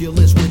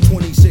calculus with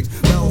 26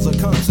 vowels of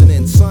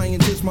consonants.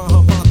 Scientist, my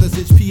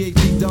hypothesis,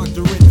 PhD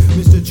doctorate.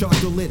 Mr.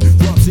 Chocolate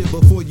drops it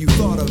before you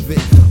thought of it.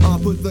 I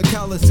put the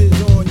calluses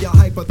on your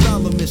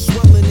hypothalamus,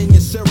 swelling in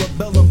your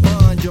cerebellum,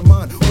 bind your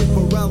mind with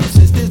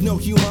paralysis. There's no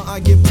humor, I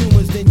give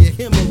tumors, then you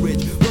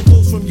hemorrhage. The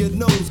pulse from your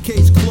nose,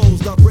 case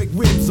closed, I break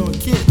ribs on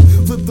kids.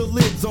 Flip the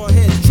lids on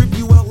heads, trip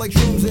you out like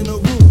shrooms in a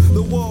room.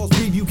 The walls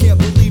breathe, you can't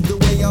believe the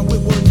way I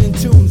whip words and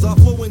tunes. I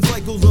flow in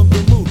cycles of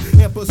the moon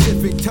and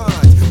Pacific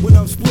tides. When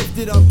I'm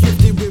splifted, I'm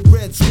gifted with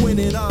red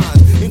squinted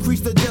eyes.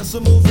 Increase the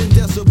decimals and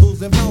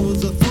decibels and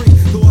powers of 3.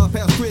 Though I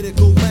pass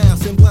critical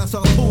mass and blast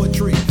out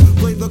poetry.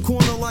 Play the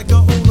corner like I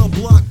own a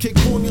block. Kick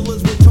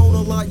formulas with tone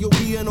a lot. You'll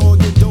be an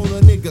organ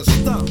donor, nigga,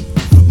 stop.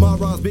 My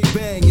rhymes big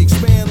bang,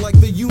 expand like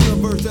the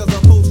universe as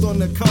I post on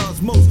the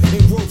cosmos,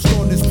 engrossed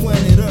on this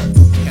planet Earth.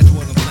 That's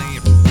what I'm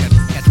playing.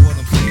 That's what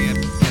I'm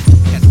playing.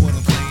 That's what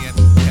I'm playing.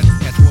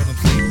 That's what I'm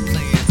playing.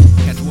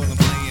 That's what I'm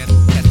playing.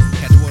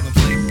 That's what I'm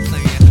playing.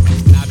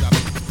 Now drop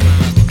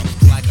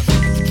like a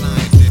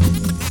scientist.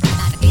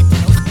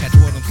 That's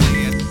what I'm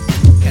playing.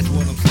 That's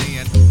what I'm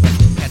playing.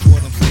 That's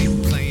what I'm playing.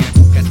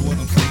 That's what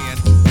I'm playing.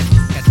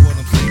 That's what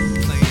I'm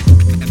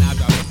playing. And now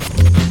drop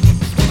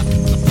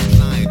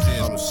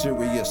scientist. I'm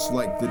serious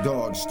like the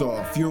dog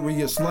star,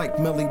 furious like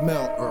Melly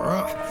Mel.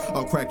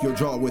 I'll crack your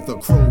jaw with a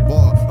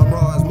crowbar. I'm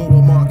raw as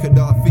Muammar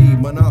Gaddafi.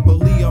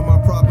 Monopoly on my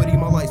property,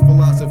 my life's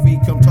philosophy.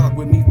 Come talk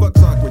with me, fuck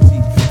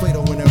Socrates,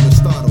 Plato and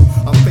Aristotle.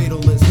 I'm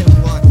fatal as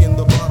hemlock in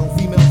the bottle.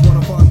 Females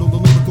wanna fondle the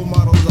lyrical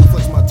models. I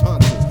flex my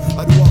tonsils.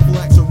 I do awful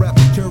acts of rap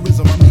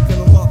terrorism. I'm making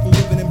a lawful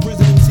living in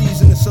prison.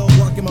 MCs in the cell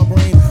block in my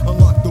brain.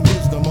 Unlock the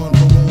wisdom on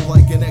parole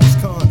like an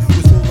ex-con.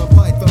 With swollen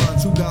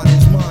pythons who got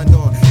his mind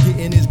on.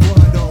 Getting his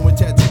grind on with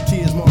tattooed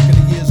tears, marking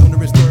the years under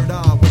his third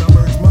eye. When I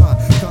merge my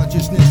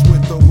consciousness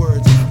with the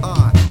words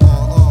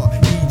I-R-R-E-G-U-L-A-R.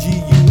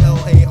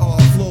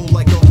 Flow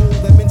like a hole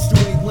that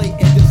menstruate late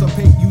and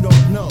dissipate. You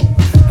don't know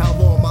how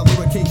long my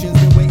lyrication's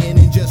been waiting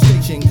in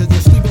gestation. Cause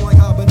you're sleeping like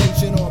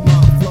hibernation on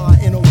my fly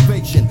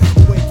innovation.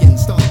 Awaken,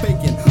 stop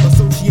faking,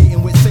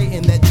 associating with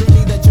Satan. That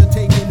journey that you're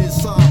taking is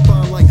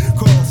sci-fi like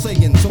Carl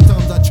Sagan.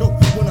 Sometimes I choke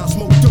when I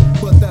smoke dope,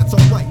 but that's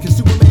alright. Cause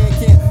Superman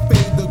can't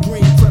fade the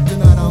green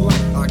kryptonite I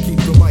like. I keep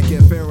the mic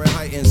at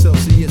Fahrenheit and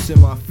Celsius in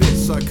my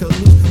fists. I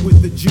collude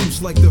with the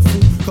juice like the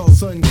fruit called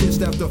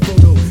sun-kissed after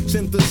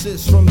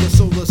photosynthesis from the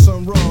solar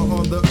sun raw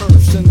on the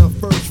earth. In the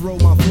first row,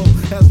 my flow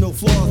has no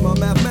flaws. My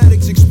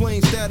mathematics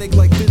explain static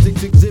like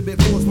physics exhibit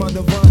force. My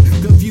divine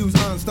confuse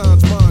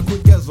Einstein's mind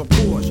quick as a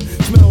Porsche.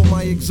 Smell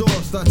my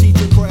exhaust. I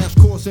teach a crash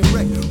course in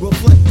wreck.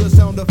 Reflect the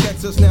sound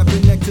effects of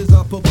snapping necks as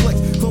I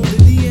perplex. Clone the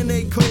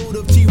DNA code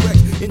of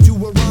T-Rex into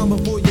a rhyme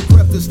before you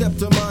crept a step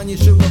to mine. You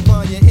should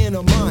refine your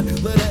inner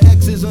mind. Letter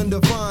X is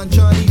undefined.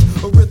 Chinese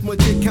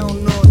arithmetic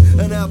counting on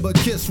an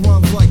abacus.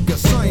 Rhymes like a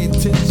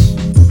scientist.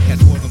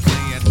 That's what I'm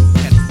playing.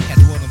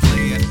 That's what I'm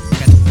playing.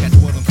 That's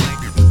what I'm playing.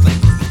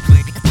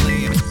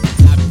 Playing.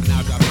 Now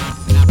drop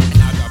lines like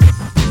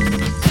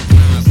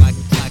a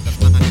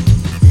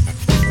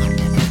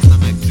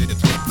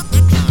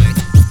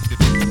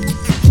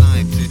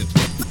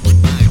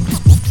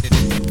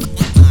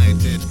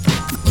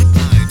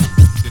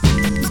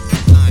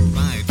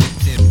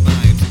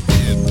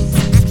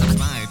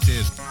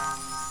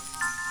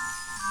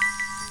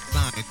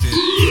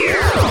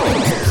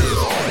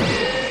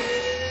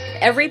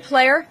Every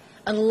player,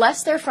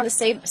 unless they're from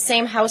the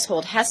same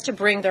household, has to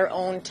bring their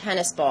own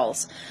tennis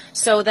balls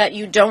so that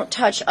you don't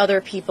touch other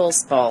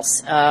people's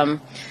balls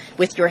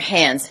with your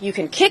hands. You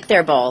can kick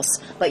their balls,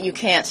 but you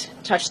can't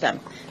touch them.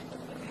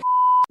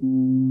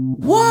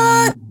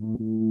 What?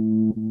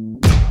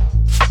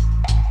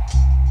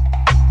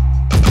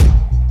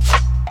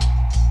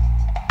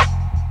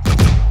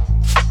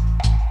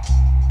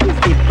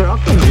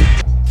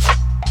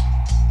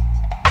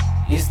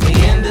 It's the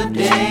end of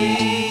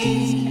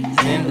days,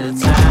 end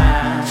of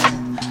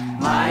time.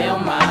 My oh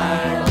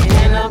my,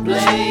 in a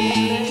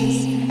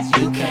blaze,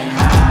 you can't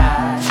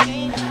hide.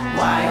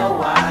 Why oh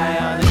why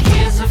are the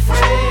kids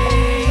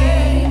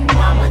afraid?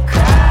 Mama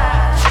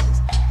cries.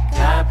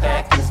 God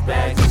packed his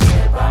bags and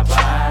said bye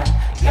bye.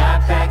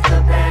 God packed the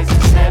bags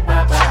and said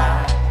bye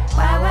bye.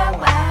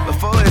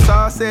 Before it's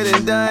all said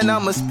and done,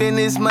 I'ma spend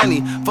this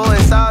money. Before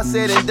it's all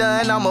said and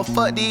done, I'ma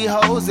fuck these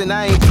hoes. And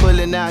I ain't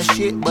pulling out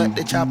shit but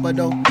the chopper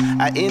though.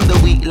 I end the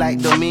week like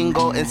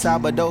Domingo and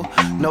Sabado.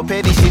 No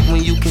petty shit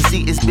when you can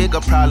see it's bigger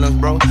problems,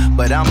 bro.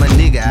 But I'm a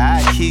nigga,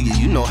 I kill you,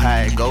 you know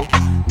how it go.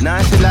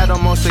 Nonchalant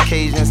on most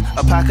occasions,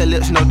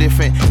 apocalypse no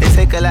different. It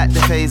take a lot to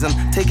phase them,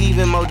 take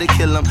even more to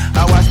kill them.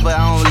 I watch but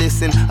I don't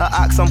listen, a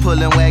ox I'm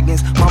pulling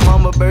wagons. My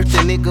mama birthed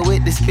a nigga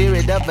with the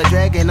spirit of a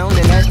dragon. On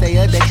the last day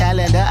of the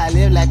calendar, I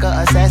live like an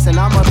assassin.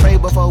 I'ma pray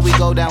before we we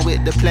go down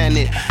with the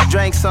planet.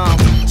 Drink some,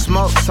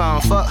 smoke some,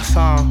 fuck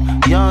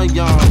some, young,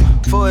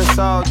 before it's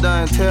all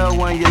done, tell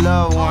one you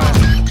love one.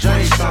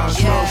 Drink some,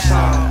 smoke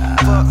some,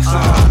 fuck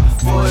some,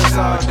 before it's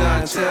all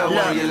done, tell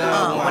one you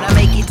love one. When I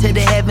make it to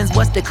the heavens,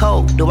 what's the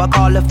code? Do I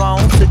call the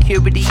phone?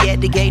 Security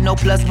at the gate, no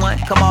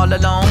 +1, come all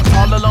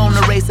alone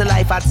to race of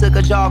life. I took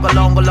a jog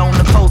along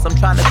the coast. I'm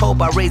trying to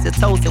cope, I raise a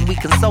toast and we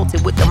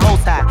consulted with the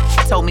Most High.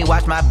 He told me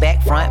watch my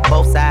back, front,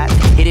 both sides.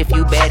 Hit a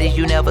few baddies,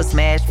 you never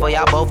smash, for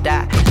y'all both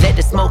die. Let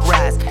the smoke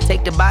rise,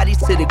 take the bodies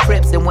to the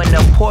crypts, and when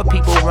the poor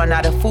people run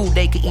out of food,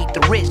 they can eat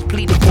the rich.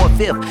 Plead the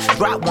 4/5,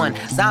 drop one.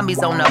 Zombies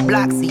on the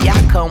block, see I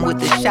come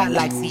with a shot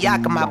like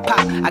Siakam, I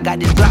pop. I got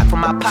this Glock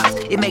from my pops,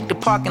 it make the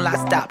parking lot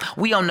stop.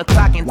 We on the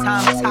clock and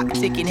time clock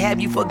ticking. Have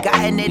you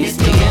forgotten that it's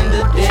the end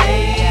of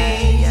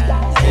days,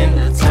 end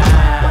of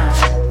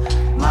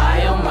time,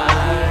 my oh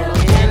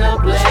my, in a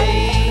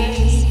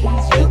blaze,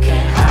 you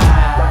can't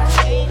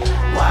hide.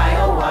 Why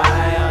oh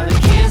why are the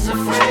kids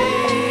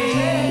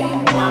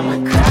afraid? Mama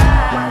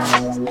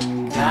cries,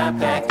 God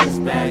packed his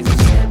bags and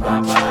said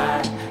bye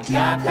bye.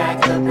 God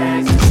packed her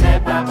bags and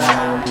said bye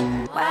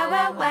bye.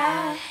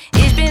 Why?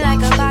 It's been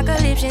like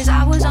apocalypse since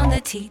I was on the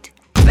teat.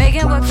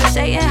 Making work for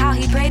Satan, how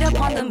he preyed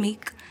upon the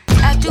meek.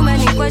 Ask too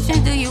many questions,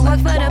 do you work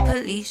for the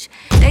police?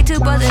 They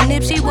took Brother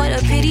Nipsey, what a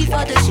pity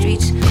for the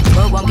streets.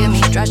 Word won't give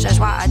me stress, that's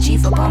why I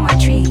chief upon my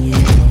tree.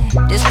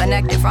 Yeah.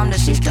 Disconnected from the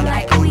system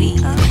like a weed.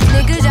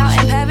 Niggas out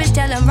in Paris,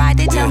 tell them right,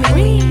 they tell me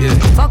read.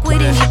 Fuck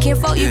with any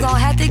kinfolk, you gon'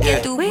 have to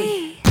get through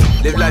weed.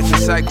 Live life in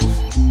cycles.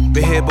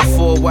 Been here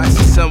before, watched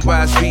the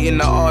sunrise, beating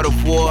the art of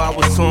war. I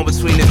was torn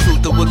between the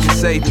truth of what can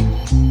save me.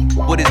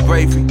 What is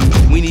bravery?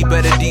 We need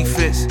better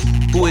defense.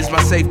 Who is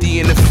my safety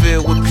in the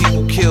field with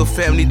people kill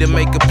family to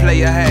make a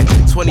play? I had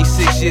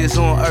 26 years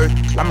on earth.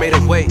 I made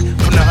a way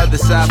from the other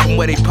side, from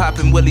where they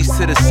poppin' willies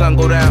to the sun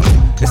go down.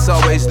 It's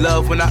always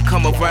love when I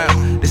come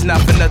around. It's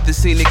not for nothing,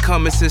 seen it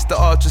coming since the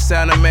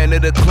ultrasound. A man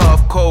of the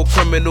cloth, cold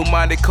criminal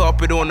minded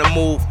carpet on the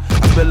move.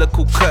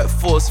 Umbilical cut,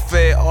 force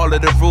fed, all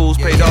of the rules,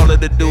 paid all of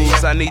the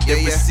dues. I need the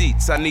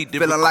receipts, I need the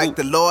feeling recoup. Like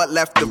the Lord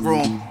left the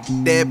room.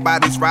 Dead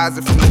bodies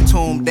rising from the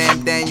tomb.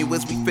 Damn Daniel,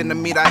 as we finna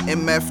meet our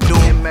MF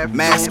doom.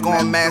 Mask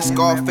on, mask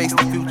off, face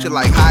the future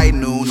like high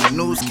noon. The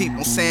news keep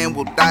on saying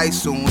we'll die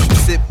soon. So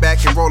sit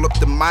back and roll up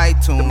the my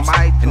tunes.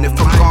 And if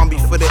I'm gone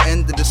before the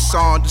end of the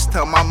song, just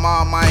tell my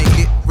mom I ain't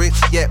get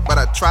rich yet, but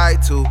I try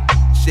to.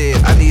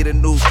 Shit, I need a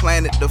new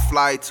planet to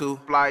fly to.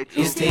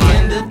 It's the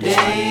end of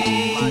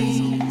days,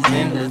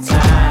 end of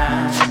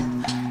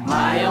time.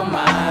 My oh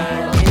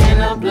my,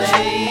 in a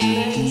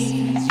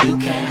blaze, you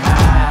can't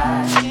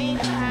hide.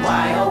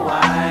 Why oh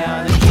why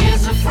are the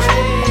kids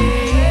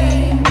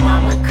afraid?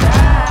 Mama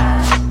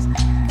cries.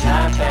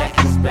 God packed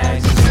his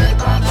bags and said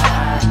bye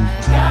bye.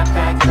 God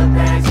packed her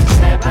bags and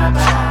said bye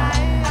bye.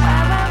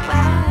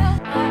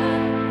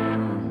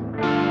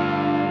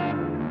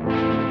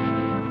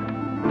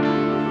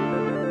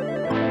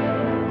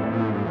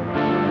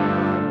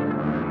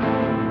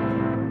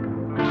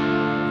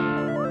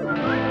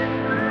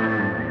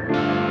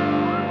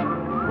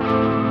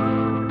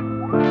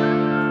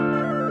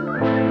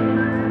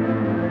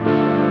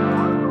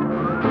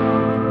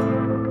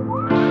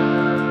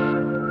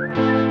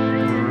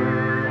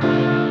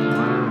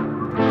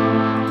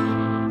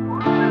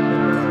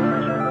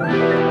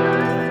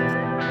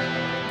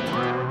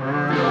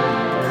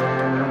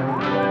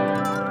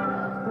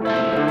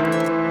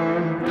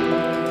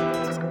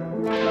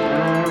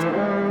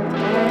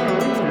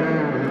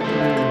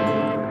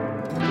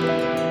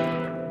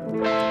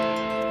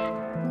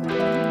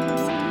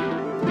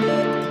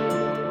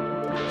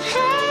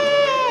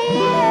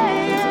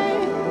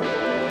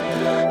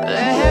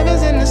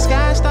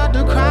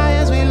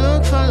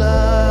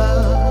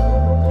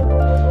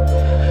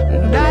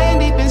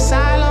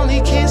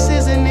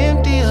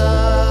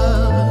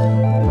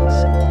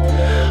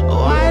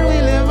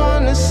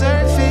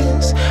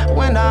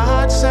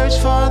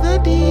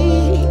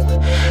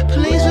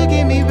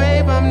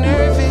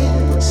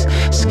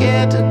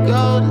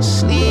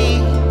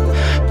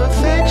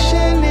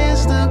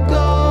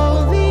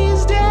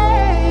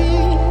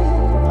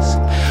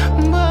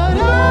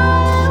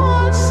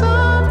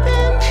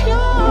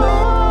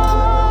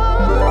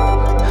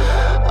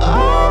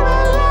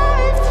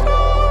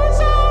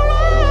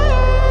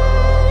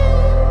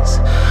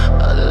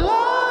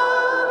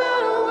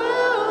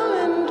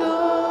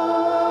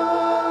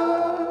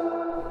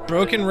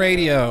 Broken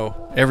Radio,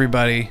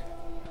 everybody.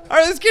 All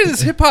right, let's get into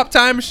this hip hop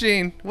time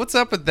machine. What's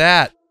up with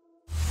that?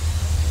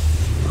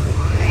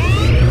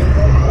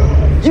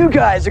 You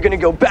guys are gonna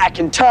go back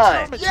in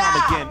time.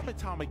 Time and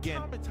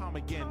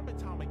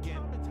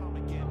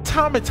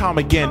time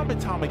again.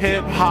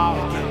 Hip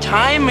hop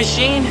time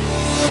machine.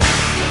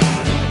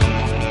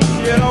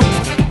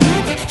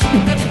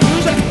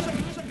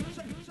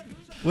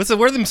 What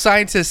are them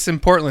scientists in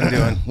Portland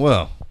doing?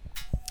 Well,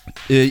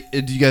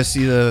 did you guys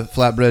see the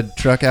flatbread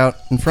truck out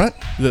in front?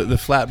 The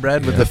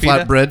flatbread with the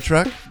pita? flatbread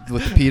truck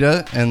with the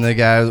pita, and the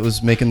guy that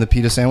was making the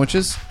pita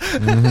sandwiches.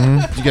 Mm-hmm.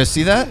 Did you guys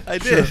see that? I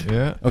did. Sure.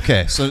 Yeah.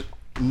 Okay, so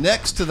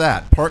next to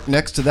that, parked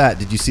next to that,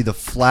 did you see the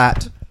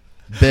flat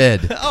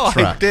bed Oh,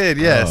 truck. I did,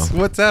 yes.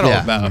 What's that all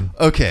about?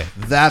 Okay,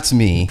 that's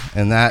me,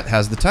 and that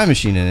has the time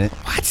machine in it.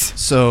 What?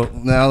 So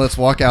now let's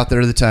walk out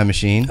there to the time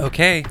machine.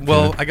 Okay.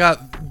 Well,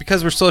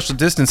 because we're social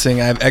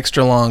distancing, I have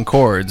extra long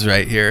cords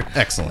right here.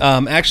 Excellent.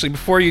 Actually,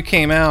 before you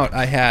came out,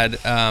 I had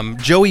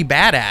Joey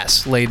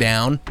Badass lay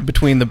down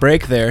between the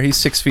break there. He's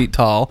 6 feet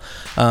tall.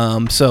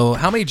 So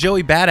how many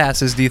Joey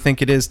Badasses do you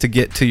think it is to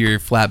get to your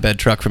flatbed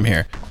truck from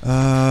here?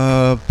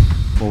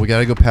 Well, we got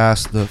to go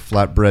past the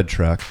flatbread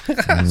truck.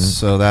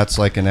 So that's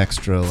like an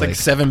extra, It's like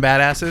 7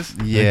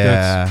 badasses?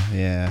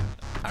 Yeah.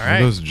 All Are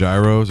right. those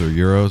gyros or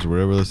euros or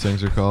whatever those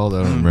things are called?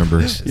 I don't remember.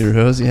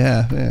 Euros,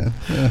 yeah.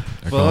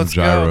 I call them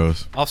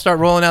gyros. I'll start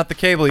rolling out the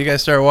cable. You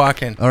guys start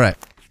walking. All right.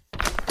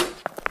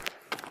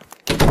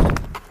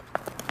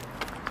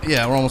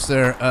 Yeah, we're almost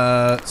there.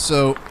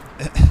 So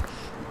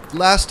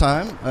last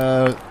time,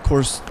 of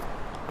course,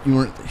 you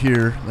weren't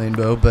here,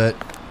 Lanebo, but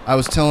I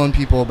was telling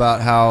people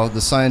about how the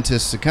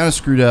scientists had kind of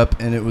screwed up,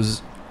 and it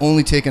was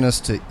only taking us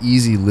to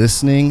easy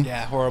listening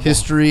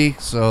history.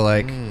 So,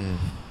 like,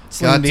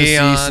 got to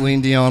see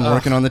Celine Dion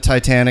working on the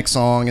Titanic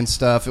song and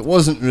stuff. It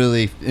wasn't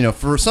really,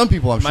 for some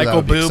people, I'm sure that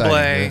would be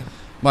exciting.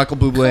 Michael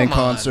Bublé in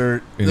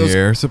concert. In the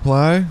Air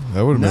Supply?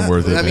 That would have been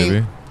worth it,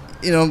 maybe.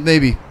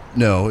 Maybe.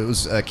 No, it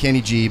was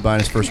Kenny G buying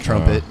his first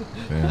trumpet.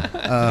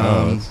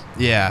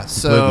 Yeah.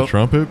 So played the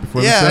trumpet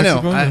before the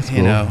saxophone? I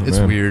know. That's cool. It's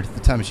weird. The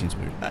time machine's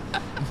weird.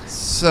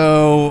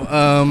 So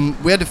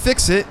we had to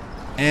fix it,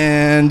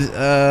 and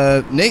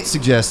Nate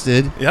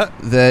suggested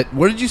that.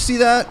 Where did you see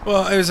that?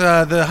 Well, it was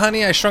the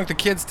Honey, I Shrunk the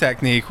Kids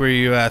technique, where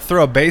you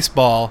throw a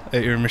baseball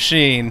at your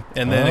machine,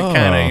 and then it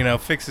kind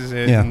of fixes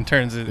it and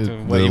turns it to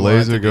what the you want it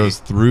laser to goes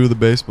through the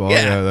baseball.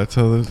 Yeah, that's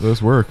how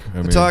those work.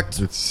 I mean,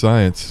 it's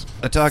science.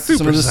 I talked to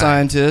some of the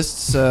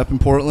scientists up in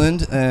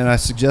Portland, and I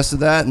suggested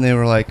that, and they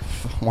were like,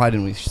 "Why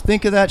didn't we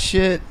think of that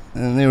shit?"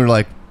 And they were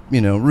like,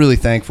 really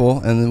thankful.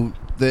 And then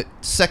the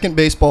second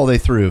baseball they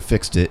threw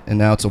fixed it, and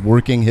now it's a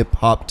working hip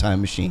hop time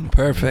machine.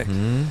 Perfect.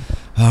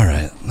 All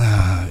right.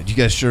 You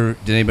guys sure?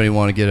 Did anybody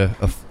want to get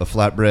a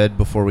flatbread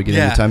before we get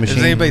into the time machine?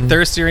 Is anybody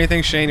thirsty or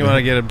anything? Shane, you want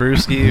to get a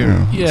brewski?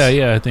 Or?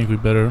 Yeah, I think we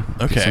better.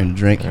 Get something to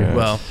drink here.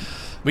 Well,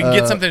 we can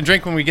get something to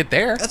drink when we get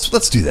there.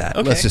 Let's do that.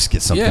 Okay. Let's just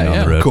get something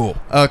on the road. Cool.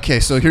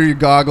 Okay, so here are your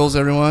goggles,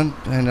 everyone.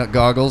 And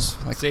goggles,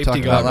 like we talked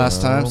about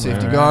last time.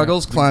 Safety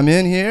goggles. Climb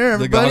in here,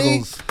 everybody. The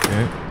goggles.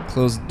 Okay.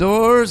 Close the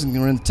doors, and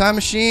we're in the time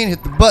machine.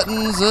 Hit the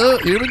buttons.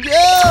 Here we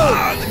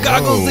go. The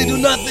goggles, they do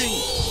nothing.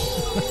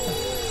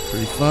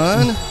 Pretty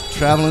fun.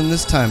 Traveling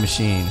this time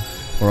machine.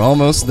 We're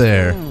almost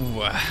there.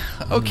 Ooh.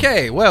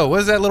 Okay, well, what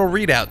does that little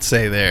readout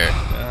say there?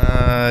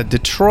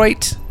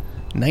 Detroit,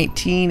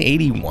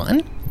 1981?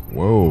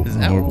 Whoa.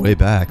 We're way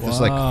back.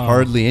 There's like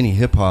hardly any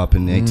hip hop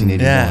in 1881.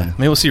 Yeah,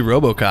 maybe we'll see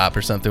RoboCop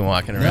or something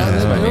walking around.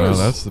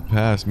 That's the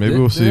past. Maybe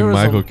we'll see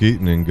Michael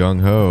Keaton in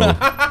Gung Ho.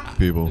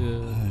 People.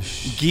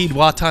 Geed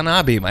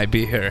Watanabe might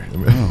be here.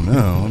 Oh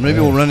no! Maybe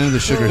we'll run into the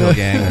Sugar Hill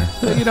Gang.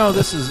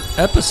 This is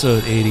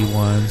episode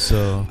 81,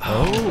 so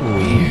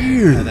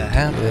weird. How that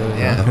happened?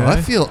 Yeah.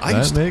 I feel.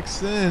 That makes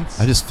sense.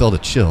 I just felt a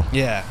chill.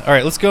 Yeah. All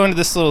right, let's go into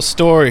this little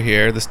store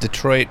here, this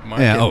Detroit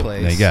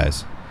marketplace. Hey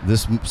guys,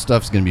 this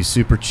stuff's gonna be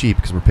super cheap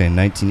because we're paying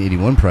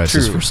 1981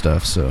 prices for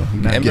stuff. So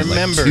you can get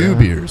remember, like 2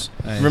 beers.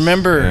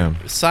 Remember,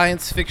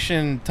 science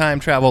fiction time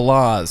travel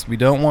laws. We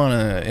don't want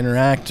to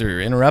interact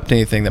or interrupt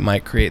anything that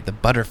might create the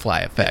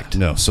butterfly effect.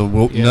 No, so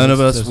none of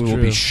us will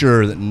be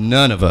sure that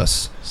none of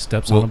us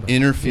will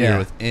interfere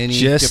with any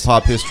hip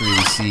hop history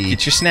we see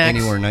get your snacks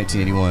anywhere in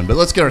 1981. But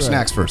let's get our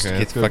snacks first.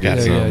 Get the fuck out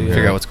of here.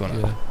 Figure out what's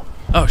going on.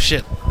 Oh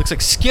shit! Looks like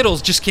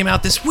Skittles just came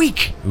out this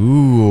week.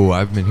 Ooh,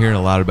 I've been hearing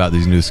a lot about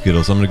these new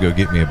Skittles. I'm gonna go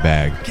get me a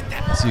bag. Get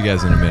that. I'll see you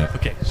guys in a minute.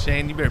 Okay,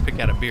 Shane, you better pick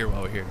out a beer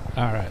while we're here.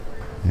 All right.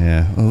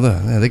 Yeah. Well,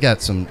 look, they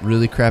got some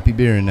really crappy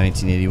beer in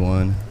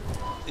 1981.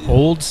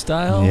 Old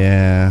style.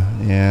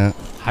 Yeah.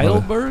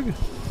 Heidelberg.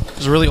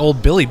 There's a really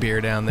old Billy beer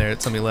down there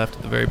that somebody left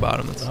at the very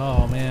bottom. That's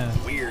man,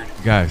 weird.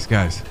 Guys.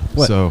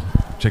 What? So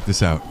check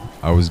this out.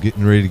 I was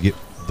getting ready to get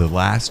the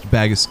last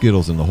bag of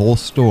Skittles in the whole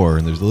store,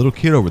 and there's a little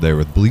kid over there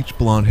with bleached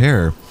blonde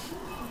hair.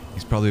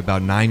 He's probably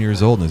about 9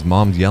 years old, and his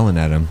mom's yelling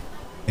at him,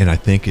 and I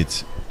think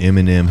it's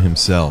Eminem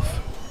himself.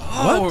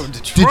 Oh,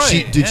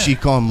 Detroit. Did she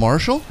call him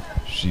Marshall?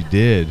 She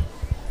did.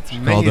 She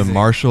called him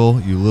Marshall,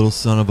 you little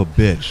son of a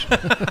bitch.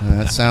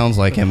 That sounds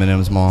like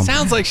Eminem's mom.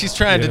 Sounds like she's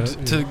trying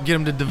to get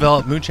him to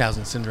develop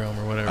Munchausen syndrome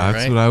or whatever.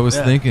 That's what I was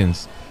thinking.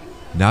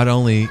 Not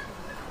only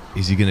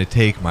is he going to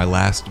take my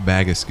last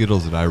bag of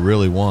Skittles that I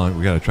really want,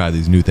 we got to try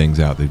these new things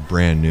out. They're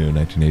brand new,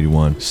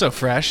 1981. So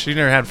fresh. You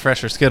never had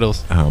fresher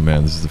Skittles. Oh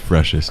man, this is the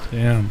freshest.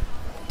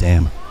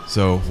 Damn.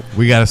 So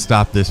we got to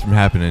stop this from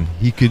happening.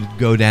 He could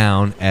go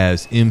down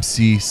as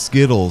MC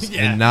Skittles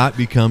and not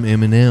become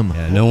Eminem.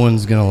 Yeah, no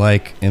one's gonna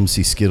like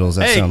MC Skittles.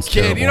 That sounds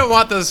kid, terrible. You don't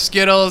want those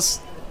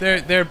Skittles.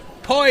 They're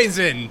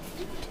poison.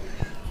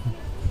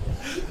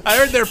 I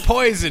heard they're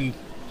poison.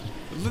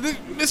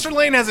 Mr.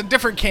 Lane has a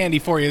different candy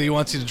for you that he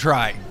wants you to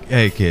try.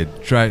 Hey kid,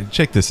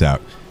 check this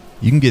out.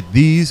 You can get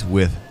these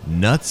with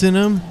nuts in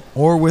them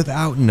or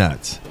without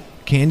nuts.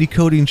 Candy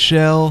coating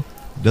shell,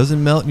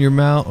 doesn't melt in your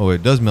mouth. Oh,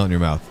 it does melt in your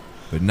mouth,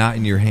 but not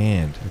in your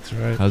hand. That's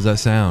right. How's that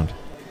sound?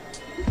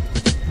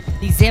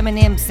 These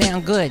M&Ms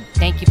sound good.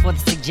 Thank you for the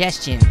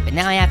suggestion. But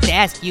now I have to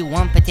ask you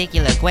one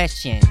particular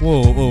question.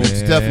 Whoa,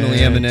 it's definitely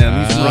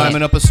Eminem. He's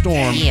rhyming up a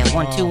storm. Yeah,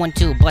 1 2 1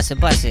 2, bust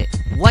it.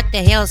 What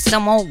the hell's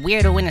some old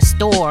weirdo in a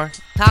store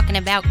talking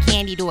about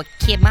candy to a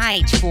kid my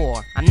age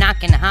for? I'm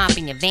not gonna hop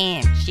in your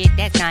van. Shit,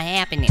 that's not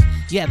happening.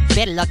 You have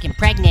better luck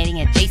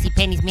impregnating a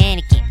JCPenney's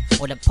mannequin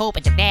or the Pope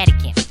at the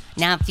Vatican.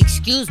 Now, if you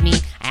excuse me,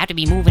 I have to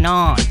be moving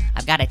on.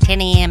 I've got a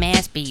 10 a.m.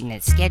 ass beating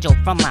that's scheduled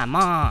from my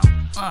mom.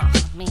 Oh,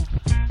 man.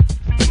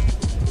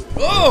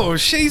 Oh,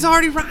 shit, he's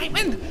already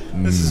rhyming.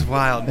 This is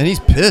wild. And he's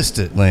pissed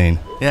at Lane.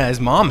 Yeah, his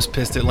mom's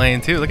pissed at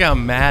Lane, too. Look how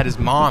mad his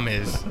mom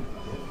is.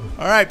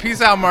 All right, peace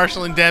out,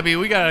 Marshall and Debbie.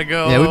 We got to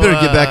go. Yeah, we better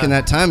get back in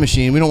that time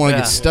machine. We don't want to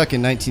get stuck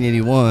in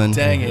 1981.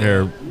 Dang it.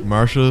 Here,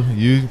 Marshall,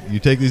 you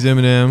take these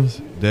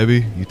M&Ms.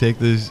 Debbie, you take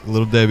these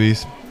little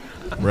Debbies.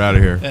 We're out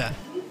of here. Yeah.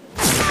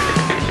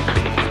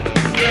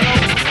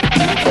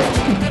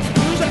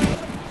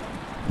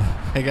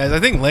 Hey guys, I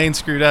think Lane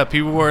screwed up.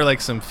 He wore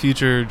like some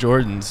future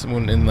Jordans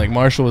and like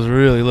Marshall was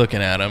really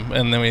looking at him,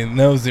 and then he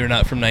knows they're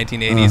not from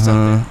 1980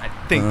 something. I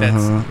think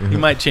he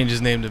might change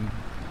his name to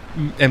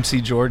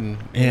MC Jordan.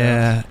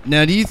 Yeah.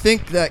 Now, do you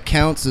think that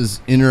counts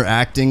as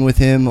interacting with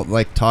him,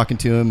 like talking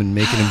to him and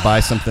making him buy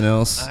something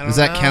else? Does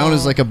that count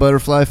as like a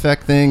butterfly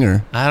effect thing,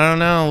 or? I don't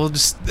know.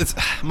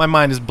 My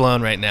mind is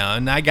blown right now,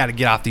 and I got to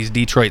get off these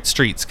Detroit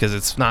streets because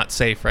it's not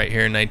safe right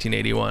here in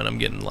 1981. I'm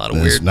getting a lot of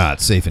weird. It's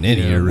not safe in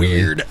any area.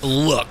 Weird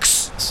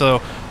looks.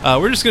 So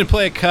we're just gonna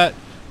play a cut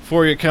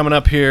for you coming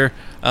up here.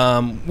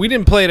 We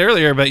didn't play it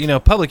earlier, but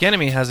Public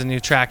Enemy has a new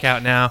track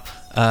out now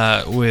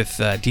with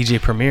DJ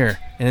Premier,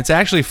 and it's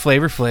actually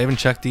Flavor Flav and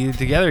Chuck D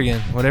together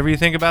again. Whatever you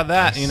think about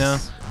that,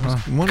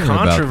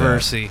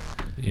 controversy,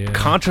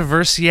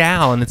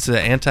 controversial, and it's an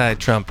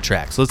anti-Trump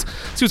track. So let's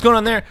see what's going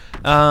on there.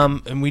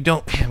 And we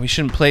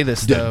shouldn't play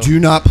this though. Do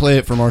not play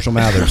it for Marshall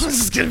Mathers.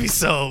 This is gonna be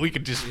we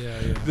could just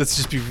let's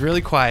just be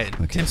really quiet.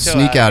 Okay.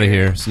 Sneak out of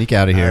here. Sneak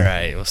out of here. All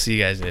right, we'll see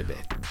you guys in a bit.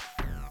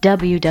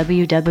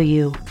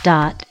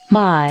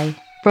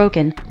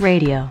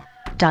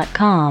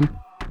 www.mybrokenradio.com.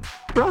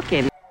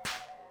 Broken.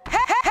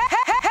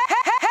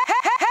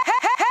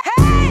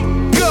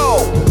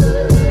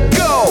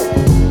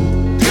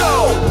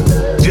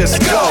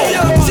 Just go.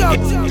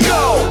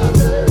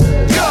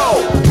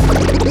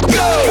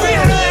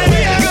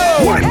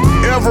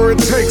 Whatever it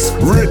takes,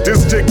 rid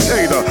this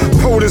dictator.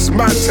 POTUS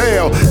my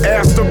tail,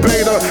 ass the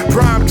beta.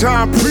 Prime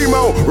time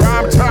primo,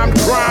 rhyme time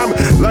crime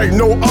like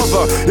no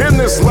other in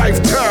this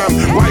lifetime.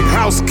 White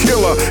House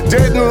killer,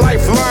 dead in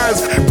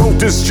lifelines. Broke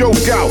this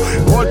joke out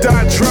or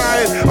die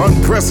trying.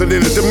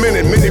 Unprecedented, the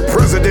minute, many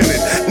presidented.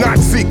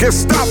 Nazi,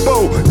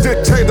 Gestapo,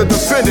 dictator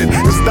defendant.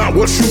 It's not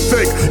what you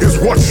think, it's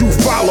what you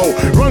follow.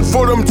 Run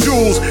for them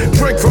jewels,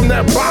 drink from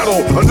that bottle.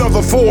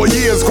 Another 4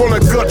 years gonna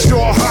gut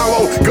your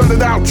hollow. Gun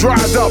it out,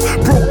 dried up,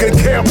 broken,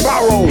 can't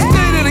borrow.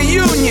 State of the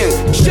Union,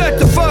 shut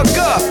the fuck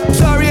up.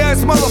 Sorry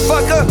ass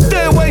motherfucker,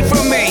 stay away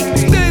from me.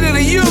 State of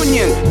the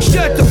Union,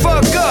 shut the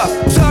fuck up.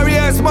 Sorry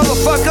ass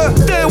motherfucker,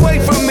 stay away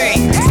from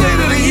me.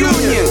 State of the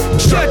Union,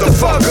 shut the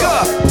fuck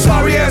up.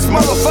 Sorry ass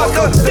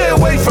motherfucker, stay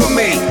away from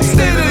me.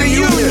 State of the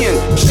Union,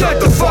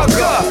 shut the fuck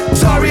up.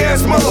 Sorry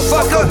ass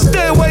motherfucker,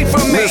 stay away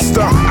from me.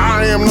 Mister,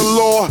 I am the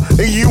law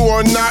and you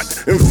are not.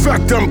 In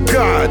fact, I'm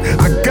God.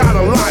 I got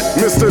a lot.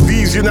 Mister,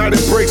 these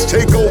United Breaks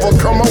take over,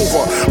 come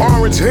over.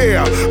 Orange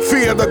hair,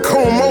 fear to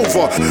comb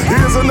over.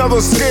 Here's another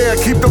scare,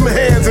 keep them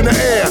hands in the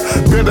air.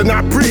 Better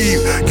not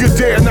breathe, you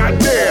dare not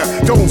dare.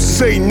 Don't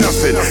say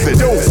nothing,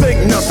 don't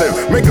think nothing.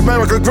 Make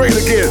America great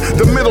again,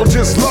 the middle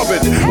just love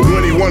it.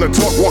 When he wanna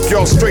talk, walk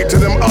y'all straight to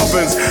them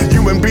ovens.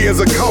 Human beings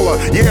of color,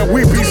 yeah,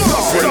 we be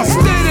suffering.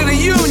 State of the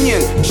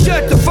Union,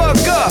 shut the fuck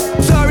up.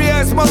 Sorry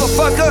ass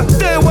motherfucker,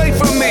 stay away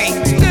from me.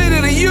 State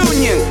of the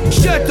Union,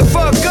 shut the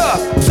fuck up.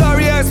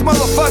 Sorry ass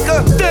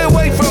motherfucker, stay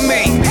away from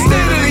me.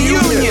 State of the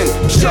Union,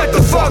 shut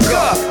the fuck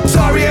up.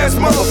 Sorry ass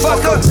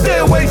motherfucker, stay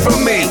away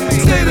from me.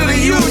 State of the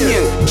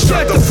Union,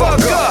 shut the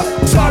fuck up.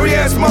 Sorry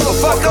ass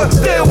motherfucker,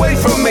 stay away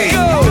from me.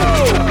 Go,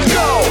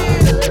 go,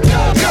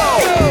 go, go,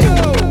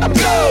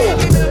 go,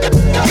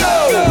 go,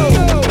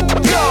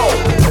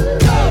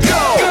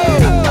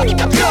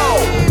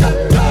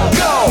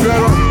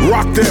 better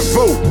rock that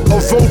vote or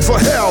vote for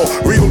hell.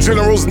 Real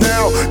generals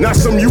now, not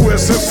some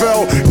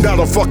USFL. Not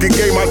a fucking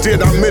game, I did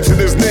not mention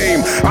his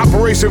name.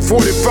 Operation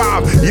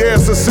 45, yeah,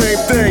 it's the same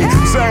thing.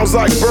 Sounds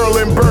like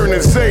Berlin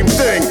burning, same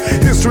thing.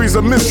 History's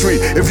a mystery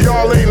if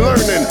y'all ain't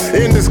learning.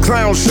 In this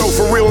clown show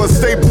for real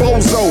estate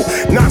bozo.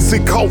 Nazi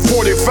cult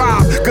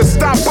 45,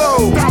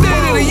 Gestapo.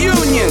 State of the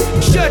Union,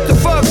 shut the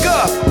fuck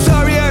up.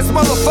 Sorry ass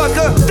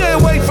motherfucker, stay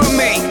away from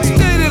me.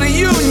 State of the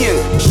Union,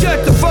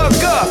 shut the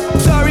fuck up.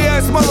 Sorry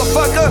ass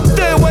motherfucker,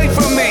 stay away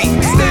from me.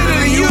 State of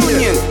the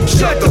Union,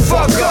 shut the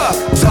fuck up.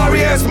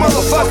 Sorry ass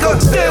motherfucker,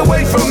 stay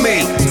away from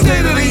me.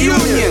 State of the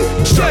Union,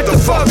 shut the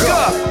fuck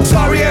up.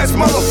 Sorry ass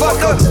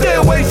motherfucker, stay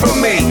away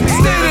from me.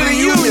 State of the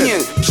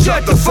Union,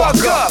 shut the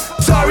fuck up.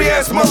 Sorry ass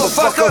ass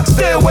motherfucker,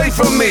 stay away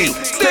from me.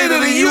 State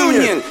of the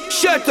Union,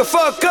 shut the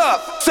fuck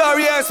up.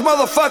 Sorry ass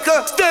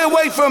motherfucker, stay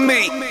away from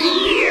me.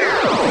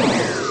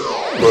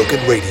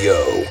 Broken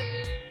Radio.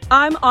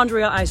 I'm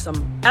Andrea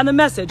Isom, and the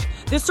message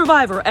this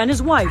survivor and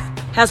his wife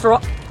has for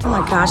all. Oh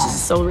my gosh, this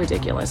is so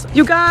ridiculous.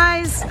 You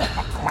guys,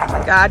 oh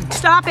my God,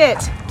 stop it.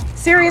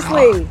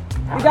 Seriously,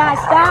 you guys,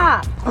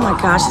 stop. Oh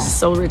my gosh, this is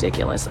so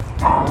ridiculous.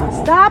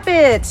 Stop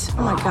it.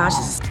 Oh my gosh,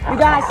 you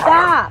guys,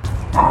 stop.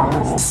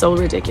 This is so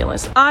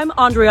ridiculous. I'm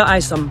Andrea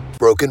Isom.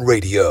 Broken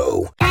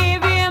Radio.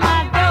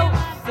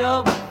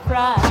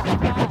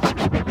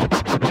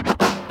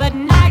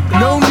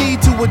 No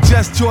need to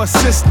adjust your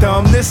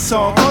system. This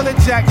song, call it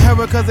Jack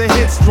Herrer cause it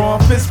hits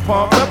strong. Fist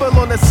pump, rebel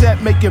on the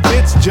set, make your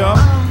bitch jump.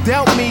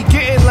 Doubt me,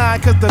 get in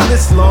line cause the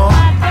list long.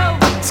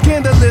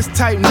 Scandalous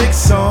type Nick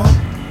song.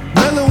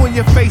 Mellow in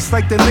your face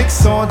like the Knicks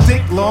song.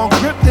 Dick long,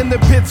 gripped in the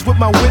pits with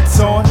my wits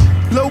on.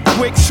 Low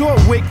quick, short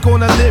wick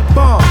on a lip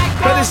bomb.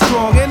 Better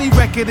strong, any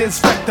record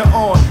inspector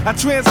on. I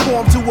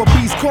transform to a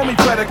beast, call me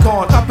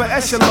Predacon. Upper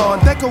echelon,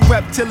 Deco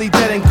rep till he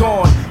dead and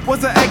gone.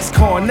 Was an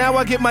ex-con, now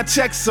I get my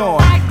checks on.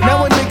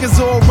 Now a nigga's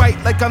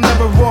alright like I'm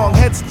never wrong.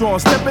 Headstrong,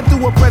 stepping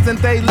through a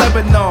present day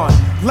Lebanon.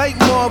 Like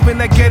Marvin,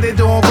 I get it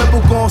on.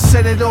 Rebel gon'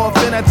 set it off,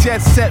 then I jet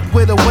set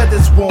where the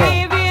weather's warm.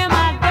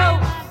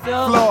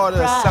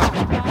 Florida,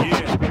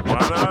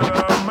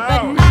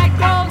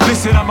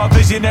 Listen, I'm a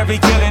visionary,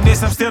 killing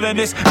this, I'm still in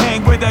this.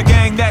 Hang with a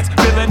gang that's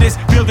feeling this,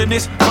 building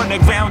this from the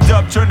ground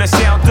up, turn the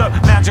sound up,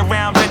 lounge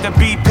around, let the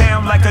beat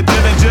pound like a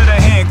Dillinger the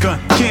handgun.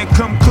 Can't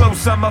come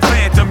close, I'm a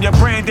phantom. Your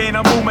brand ain't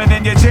a movement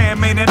and your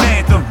jam ain't an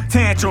anthem.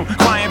 Tantrum,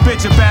 crying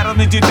bitch, you're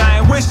battling your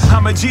dying wish.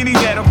 I'm a genie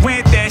that'll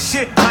grant that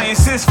shit. I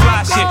insist,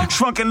 fly shit.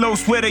 Shrunken low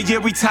sweater, yeah,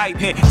 we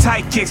tighten it.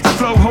 Tight kicks,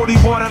 flow holy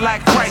water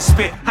like Christ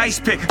spit. Ice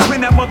pick,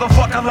 spin that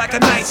motherfucker like a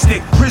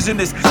nightstick.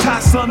 Prisoners,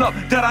 tie sun up,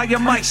 that I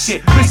am my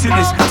shit.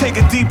 Listeners, take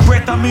a deep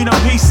breath, I mean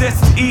I'm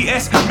recess.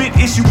 ES, mid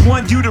issue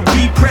 1, you to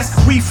repress.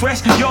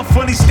 Refresh, your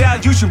funny style,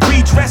 you should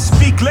redress.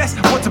 Speak less,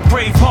 what's a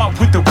brave heart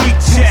with the weak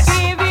chest?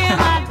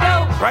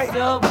 Right?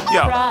 Yo.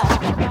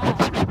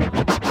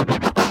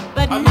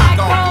 I'm not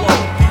gon' blow,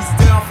 he's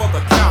down for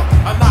the count.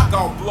 I'm not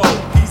gon' blow,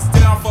 he's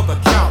down for the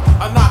count.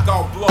 I'm not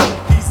gon' blow,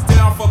 he's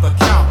down for the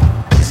count.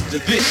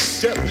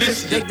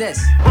 Dig this.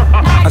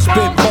 I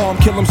spit bomb,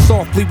 kill him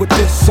softly with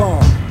this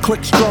song.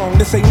 Click strong,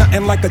 this ain't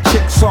nothing like a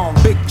chick song.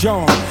 Big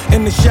John,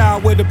 in the shower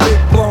with a big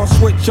blonde.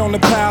 Switch on the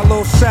pile,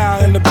 little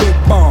sour in the big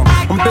bomb.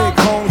 I'm big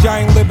homes, y'all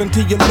ain't living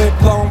till you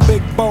live long.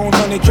 Big bone,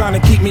 honey, trying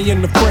to keep me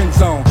in the friend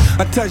zone.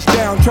 I touch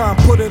down, try and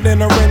put it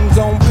in a end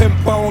zone.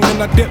 Pimp bone,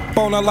 and I dip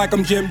on her like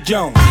I'm Jim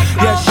Jones.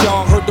 Yes,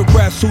 y'all, heard the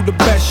rest, who the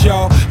best,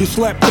 y'all? You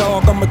slept,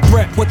 dog, I'm a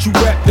threat, what you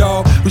rep,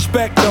 dog?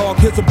 Respect, dog,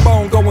 here's a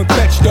bone, go and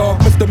fetch, dog.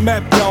 Mr.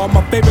 Mep, y'all,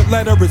 my favorite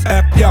letter is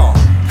F, y'all.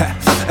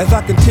 As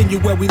I continue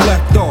where we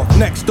left off,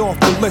 next off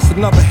the list,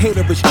 another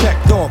hitter is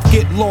checked off.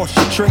 Get lost,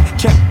 you trick,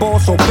 check ball,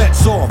 so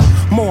bets off.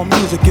 More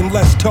music and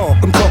less talk,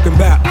 I'm talking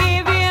about.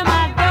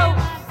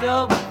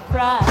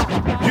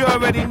 You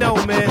already know,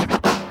 man.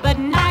 But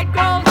night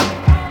goes.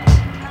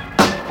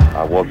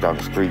 I walk down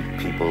the street,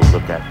 people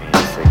look at me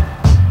and say,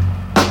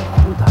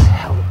 who the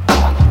hell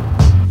are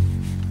you?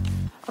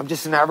 I'm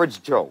just an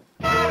average Joe.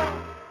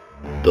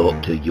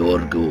 Dr.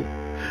 Yorgo,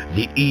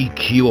 the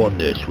EQ on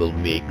this will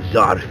make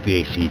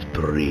Zarface's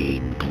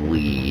brain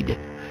bleed.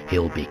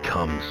 He'll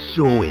become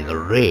so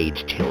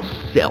enraged he'll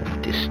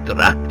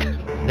self-destruct.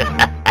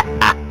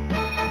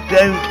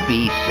 Don't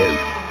be so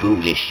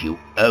foolish, you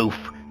oaf.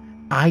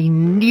 I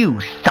knew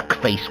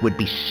Suckface would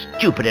be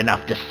stupid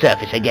enough to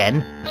surface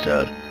again.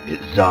 Sir,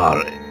 it's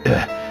Zar,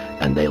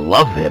 and they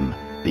love him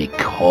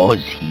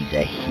because he's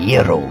a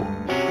hero.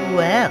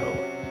 Well,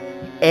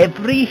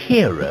 every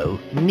hero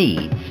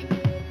needs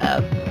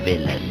a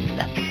villain.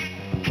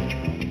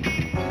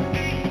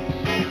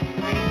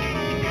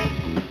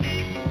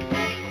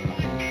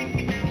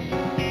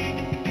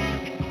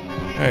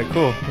 Alright,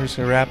 cool. We're just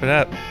gonna wrap it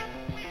up.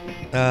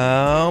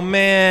 Oh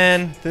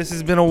man, this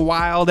has been a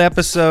wild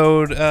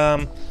episode. You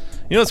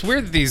know, it's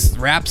weird that these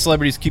rap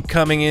celebrities keep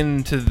coming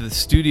into the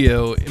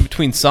studio in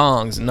between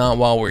songs and not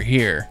while we're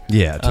here.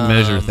 Yeah, to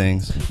measure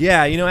things.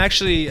 Yeah, you know,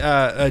 actually,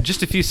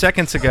 just a few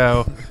seconds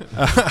ago,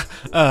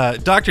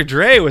 Dr.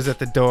 Dre was at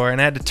the door and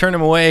I had to turn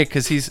him away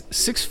because he's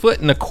 6 foot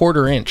and a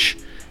quarter inch.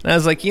 And I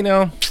was like, you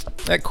know,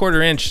 that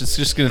quarter inch is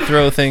just going to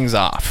throw things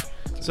off.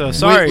 So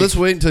sorry. Let's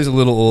wait until he's a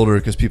little older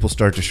because people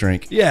start to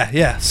shrink.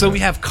 Yeah. So we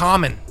have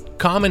Common.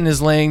 Common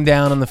is laying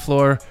down on the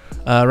floor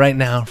right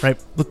now. Right,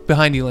 look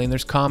behind you, Lane.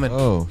 There's Common.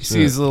 Oh, you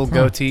see his little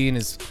goatee and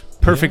his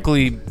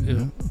perfectly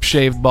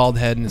shaved bald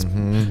head,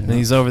 and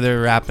he's over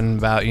there rapping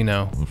about, you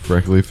know,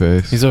 freckly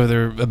face. He's over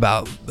there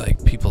about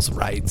like people's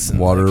rights and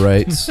water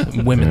rights,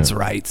 women's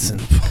rights,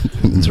 and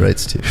women's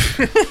rights too.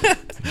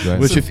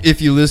 Which,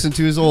 if you listen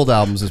to his old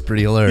albums, is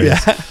pretty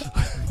hilarious. Yeah.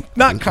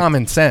 Not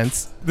Common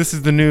Sense. This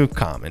is the new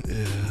Common.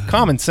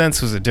 Common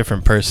Sense was a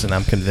different person,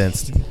 I'm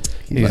convinced.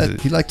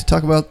 He liked to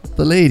talk about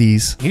the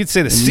ladies. He'd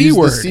say the C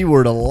word. The C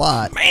word a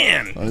lot.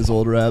 Man. On his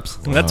old raps.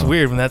 Well, that's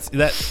weird when that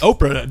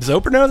Oprah. Does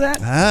Oprah know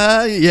that?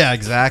 Yeah,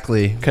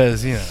 exactly.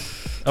 Because, you know.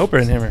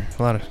 Oprah and him are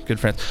a lot of good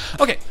friends.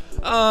 Okay.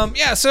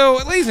 So,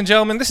 ladies and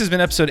gentlemen, this has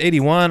been episode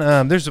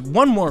 81. There's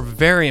one more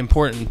very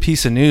important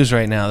piece of news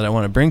right now that I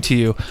want to bring to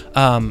you.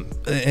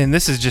 And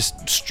this is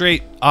just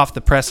straight off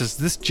the presses.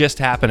 This just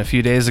happened a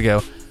few days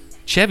ago.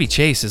 Chevy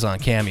Chase is on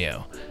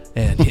Cameo.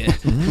 And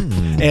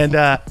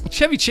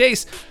Chevy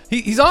Chase,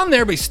 he's on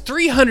there, but he's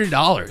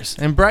 $300.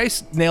 And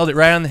Bryce nailed it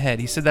right on the head.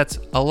 He said that's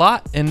a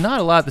lot and not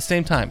a lot at the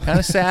same time. Kind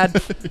of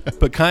sad,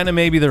 but kind of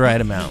maybe the right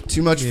amount.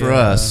 Too much for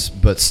us,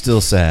 but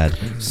still sad.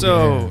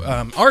 So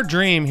our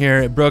dream here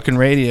at Broken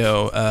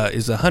Radio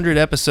is 100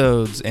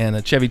 episodes and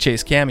a Chevy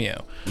Chase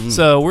cameo.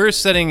 So we're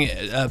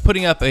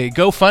putting up a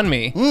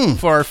GoFundMe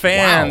for our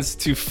fans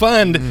to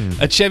fund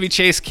a Chevy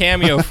Chase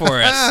cameo for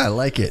us. I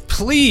like it.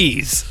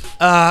 Please.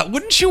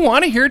 Wouldn't you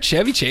want to hear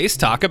Chevy Chase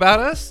talk about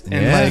us?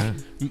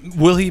 And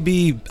will he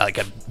be like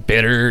a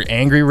bitter,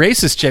 angry,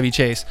 racist Chevy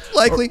Chase?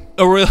 Likely.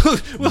 Or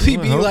will he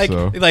be like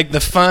the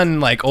fun,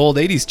 like old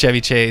 80s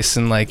Chevy Chase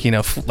and like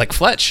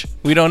Fletch?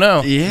 We don't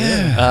know.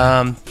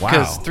 Yeah.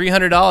 Because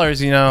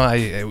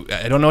 $300,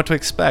 I don't know what to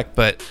expect.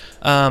 But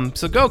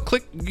so go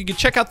click. You can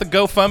check out the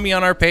GoFundMe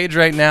on our page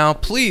right now.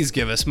 Please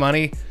give us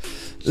money.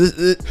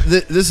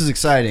 This is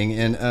exciting,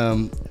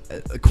 and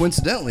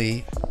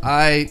coincidentally,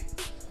 I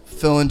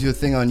fell into a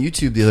thing on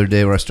YouTube the other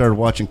day where I started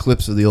watching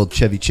clips of the old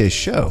Chevy Chase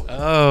show.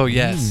 Oh,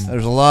 yes.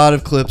 There's a lot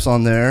of clips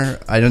on there.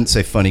 I didn't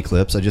say funny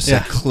clips. I just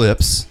said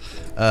clips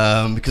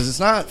because it's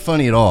not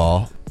funny at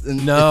all.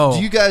 No.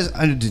 Do you guys,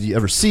 did you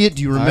ever see it?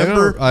 Do you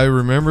remember? I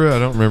remember it. I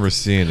don't remember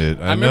seeing it.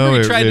 I remember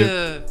we tried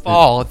to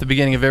fall at the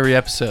beginning of every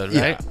episode,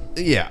 right?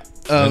 Yeah.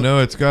 I know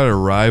it's got a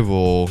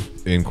rival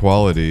in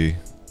quality,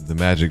 the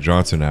Magic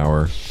Johnson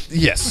Hour.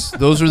 Yes.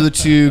 Those are the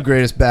two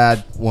greatest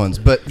bad ones.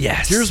 But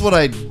here's what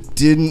I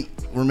didn't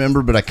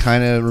remember, but I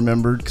kind of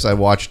remembered because I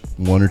watched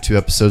 1 or 2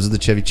 episodes of the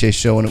Chevy Chase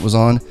show when it was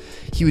on.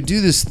 He would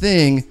do this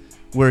thing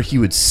where he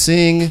would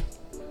sing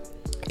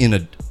in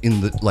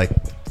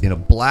a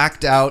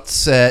blacked out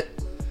set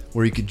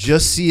where you could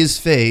just see his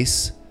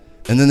face,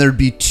 and then there'd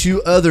be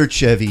 2 other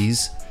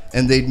Chevys,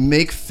 and they'd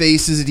make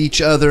faces at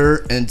each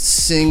other and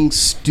sing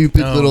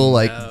stupid little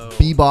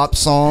bebop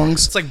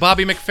songs. It's like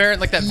Bobby McFerrin,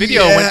 like that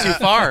video went too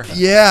far.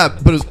 Yeah,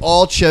 but it was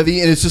all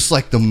Chevy, and it's just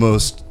like the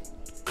most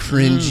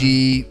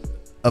cringy,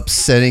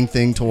 upsetting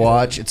thing to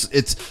watch.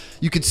 It's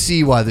you could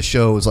see why the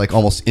show was like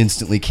almost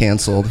instantly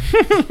canceled.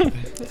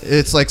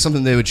 It's like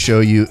something they would show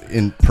you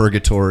in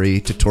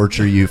purgatory to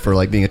torture you for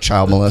like being a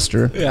child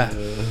molester. Yeah.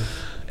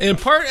 And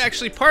part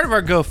of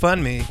our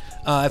GoFundMe,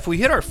 if we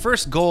hit our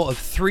first goal of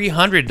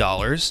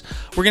 $300,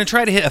 we're going to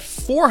try to hit a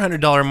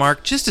 $400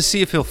 mark just to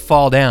see if he'll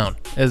fall down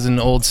as an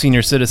old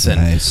senior citizen.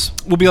 Nice.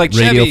 We'll be like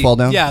Radio Chevy. fall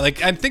down? Yeah,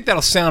 like I think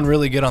that'll sound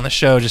really good on the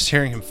show, just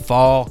hearing him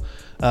fall.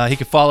 He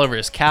could fall over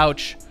his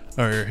couch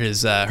or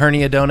his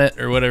hernia donut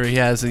or whatever he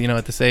has,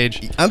 at this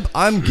age.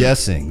 I'm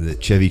guessing that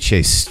Chevy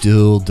Chase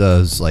still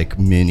does like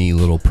mini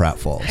little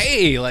pratfalls.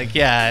 Hey, like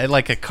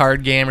a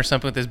card game or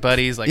something with his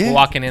buddies,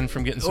 walking in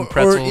from getting some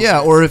pretzels.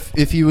 Or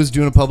if he was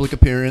doing a public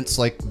appearance,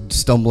 like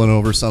stumbling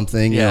over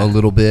something, a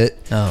little bit.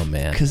 Oh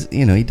man, because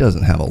he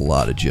doesn't have a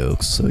lot of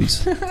jokes, so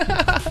he's.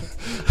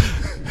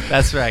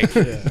 That's right.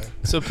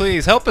 So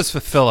please help us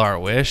fulfill our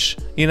wish.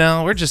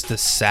 We're just a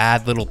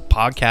sad little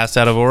podcast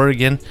out of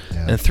Oregon,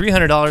 and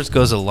 $300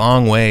 goes a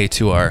long way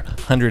to our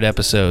 100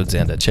 episodes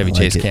and a Chevy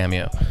Chase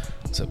cameo.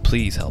 So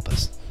please help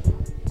us.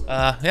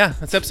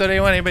 That's episode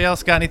 81. Anybody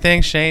else got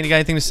anything? Shane, you got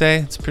anything to say?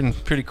 It's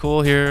pretty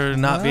cool here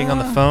not being on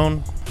the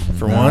phone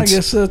for once. I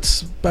guess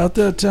that's about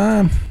that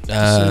time.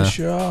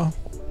 Shaw.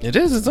 It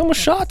is. It's almost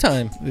Shaw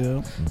time.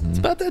 Yeah. It's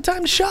about that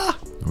time to Shaw.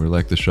 We're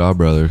like the Shaw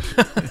brothers.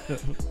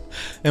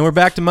 And we're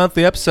back to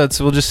monthly episodes,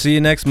 so we'll just see you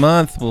next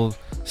month. We'll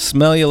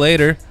smell you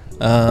later.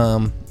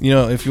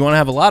 If you want to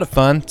have a lot of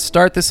fun,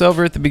 start this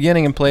over at the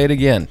beginning and play it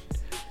again.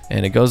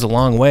 And it goes a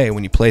long way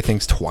when you play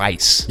things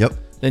twice. Yep.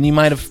 Then you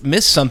might have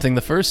missed something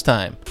the first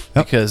time.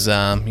 Yep. Because,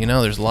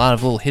 there's a lot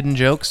of little hidden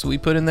jokes we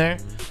put in there.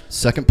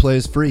 Second play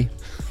is free.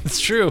 It's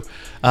true.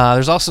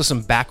 There's also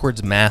some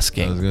backwards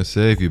masking. I was going to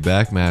say, if you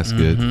backmask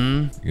it,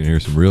 you're going to hear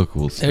some real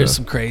cool stuff. There's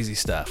some crazy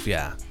stuff,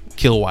 yeah.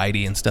 Kill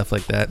Whitey and stuff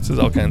like that. So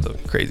there's all kinds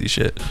of crazy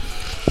shit.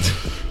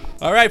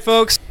 All right,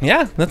 folks.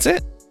 Yeah, that's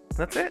it.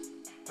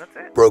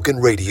 Broken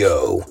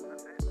Radio.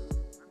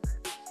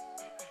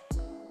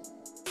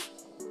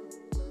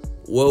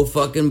 Whoa,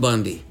 fucking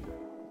Bundy.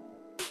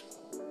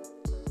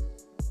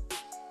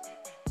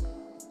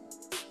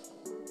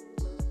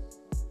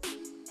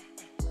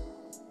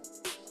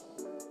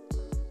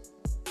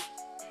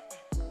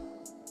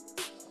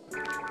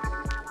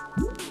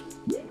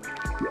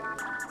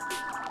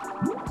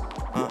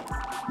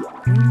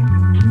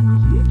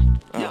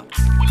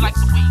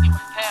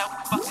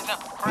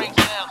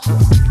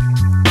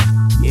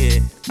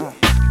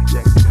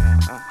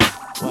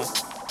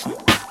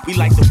 We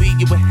like the weed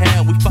you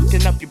inhale, we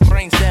fucking up your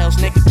brain cells,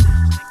 nigga.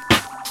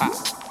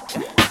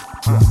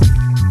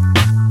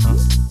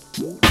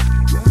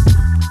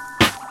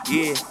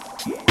 Yeah.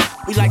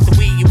 We like the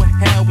weed you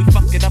inhale, we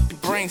fucking up your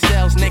brain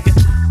cells, nigga.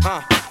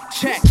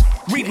 Check.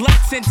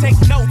 Relax and take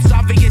notes.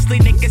 Obviously,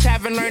 niggas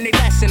haven't learned a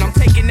lesson. I'm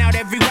taking out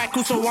every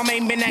raccoon, so I'm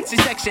aiming at your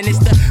section. It's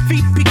the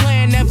VP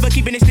clan, never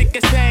keeping it stick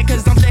as pan.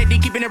 Cause I'm steady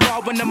keeping it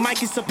raw when the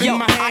mic is up in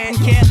my hand. I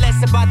can care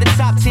less about the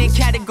top 10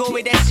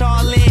 category, that's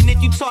all in.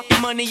 If you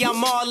talking money,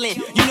 I'm all in.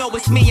 You know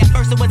it's me. At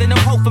first, it wasn't no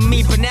hope for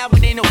me, but now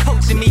it ain't no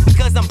coaching me.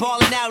 Because I'm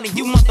balling out and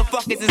you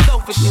motherfuckers is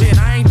over shit.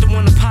 I ain't the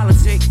one to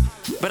politic,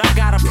 but I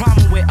got a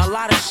problem with a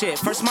lot of shit.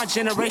 First, my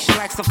generation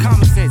lacks some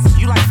common sense.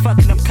 You like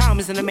fucking up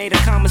commas and it made a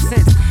common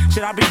sense.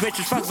 Should I be rich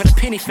as fuck for the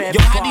penny fed?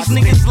 Yo, how these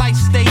niggas like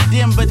stay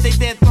dim, but they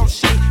dead throw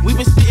shade. We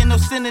been spitting no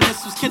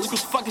synonyms, was Kendrick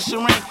was fucking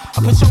Shireen.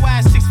 I put your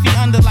ass 6 feet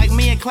under like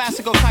me and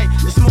classical type.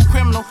 The smooth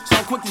criminal, so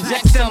I'm quick to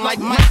jack sound like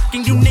Mike.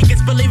 And you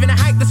niggas believe in the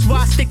hype, that's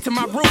why I stick to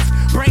my roots.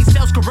 Brain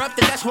cells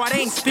corrupted, that's why they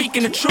ain't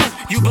speaking the truth.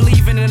 You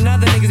believing in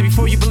another niggas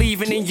before you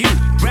believing in you.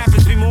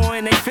 Rappers be more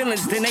in their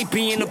feelings than they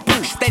be in the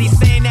booth. Steady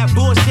saying that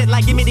bullshit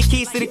like give me the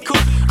keys to the coupe.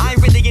 I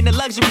ain't really in the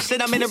luxury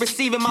shit, I'm in the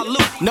receiving my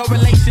loot. No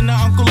relation to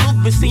Uncle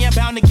Luke, but see I'm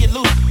bound to get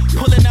loose.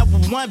 Pulling up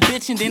with one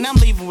bitch and then I'm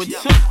leaving with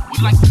two. We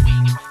like the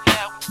weed,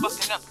 yeah, we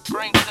fucking up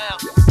brain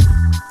cells.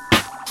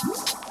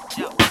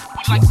 Yo, we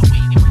like the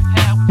weed,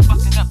 yeah, we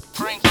fucking up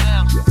brain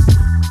cells.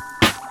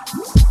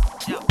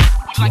 Yo, we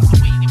like the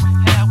weed,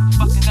 yeah, we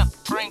fucking up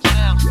brain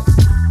cells.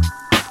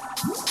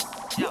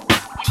 Yo, we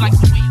like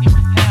the weed,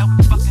 yeah,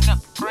 we fucking up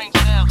brain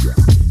cells.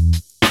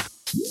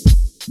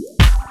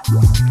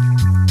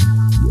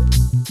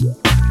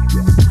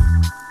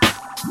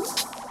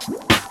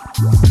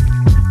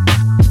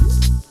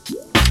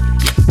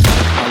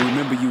 I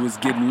remember you was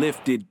getting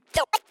lifted.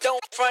 Don't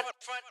front.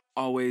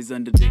 Always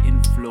under the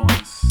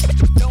influence.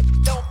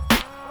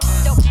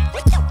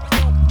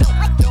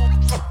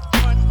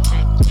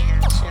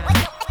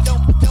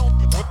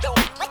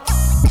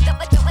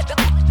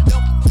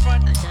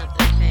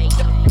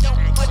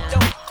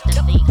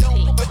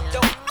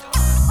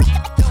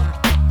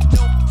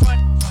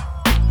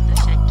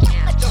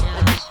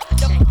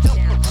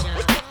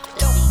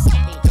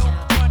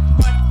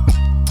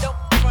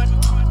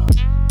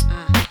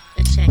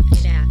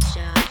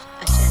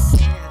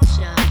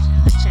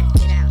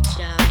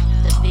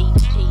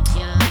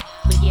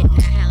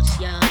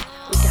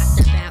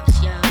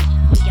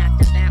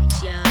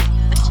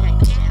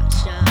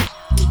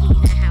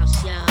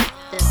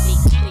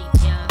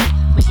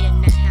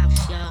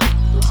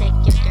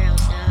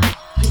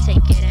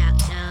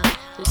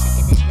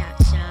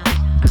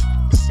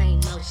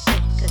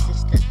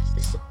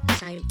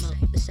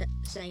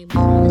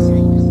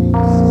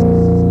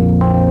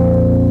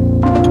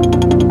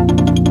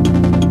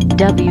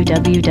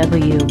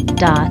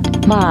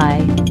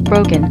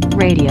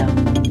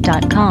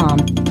 www.mybrokenradio.com.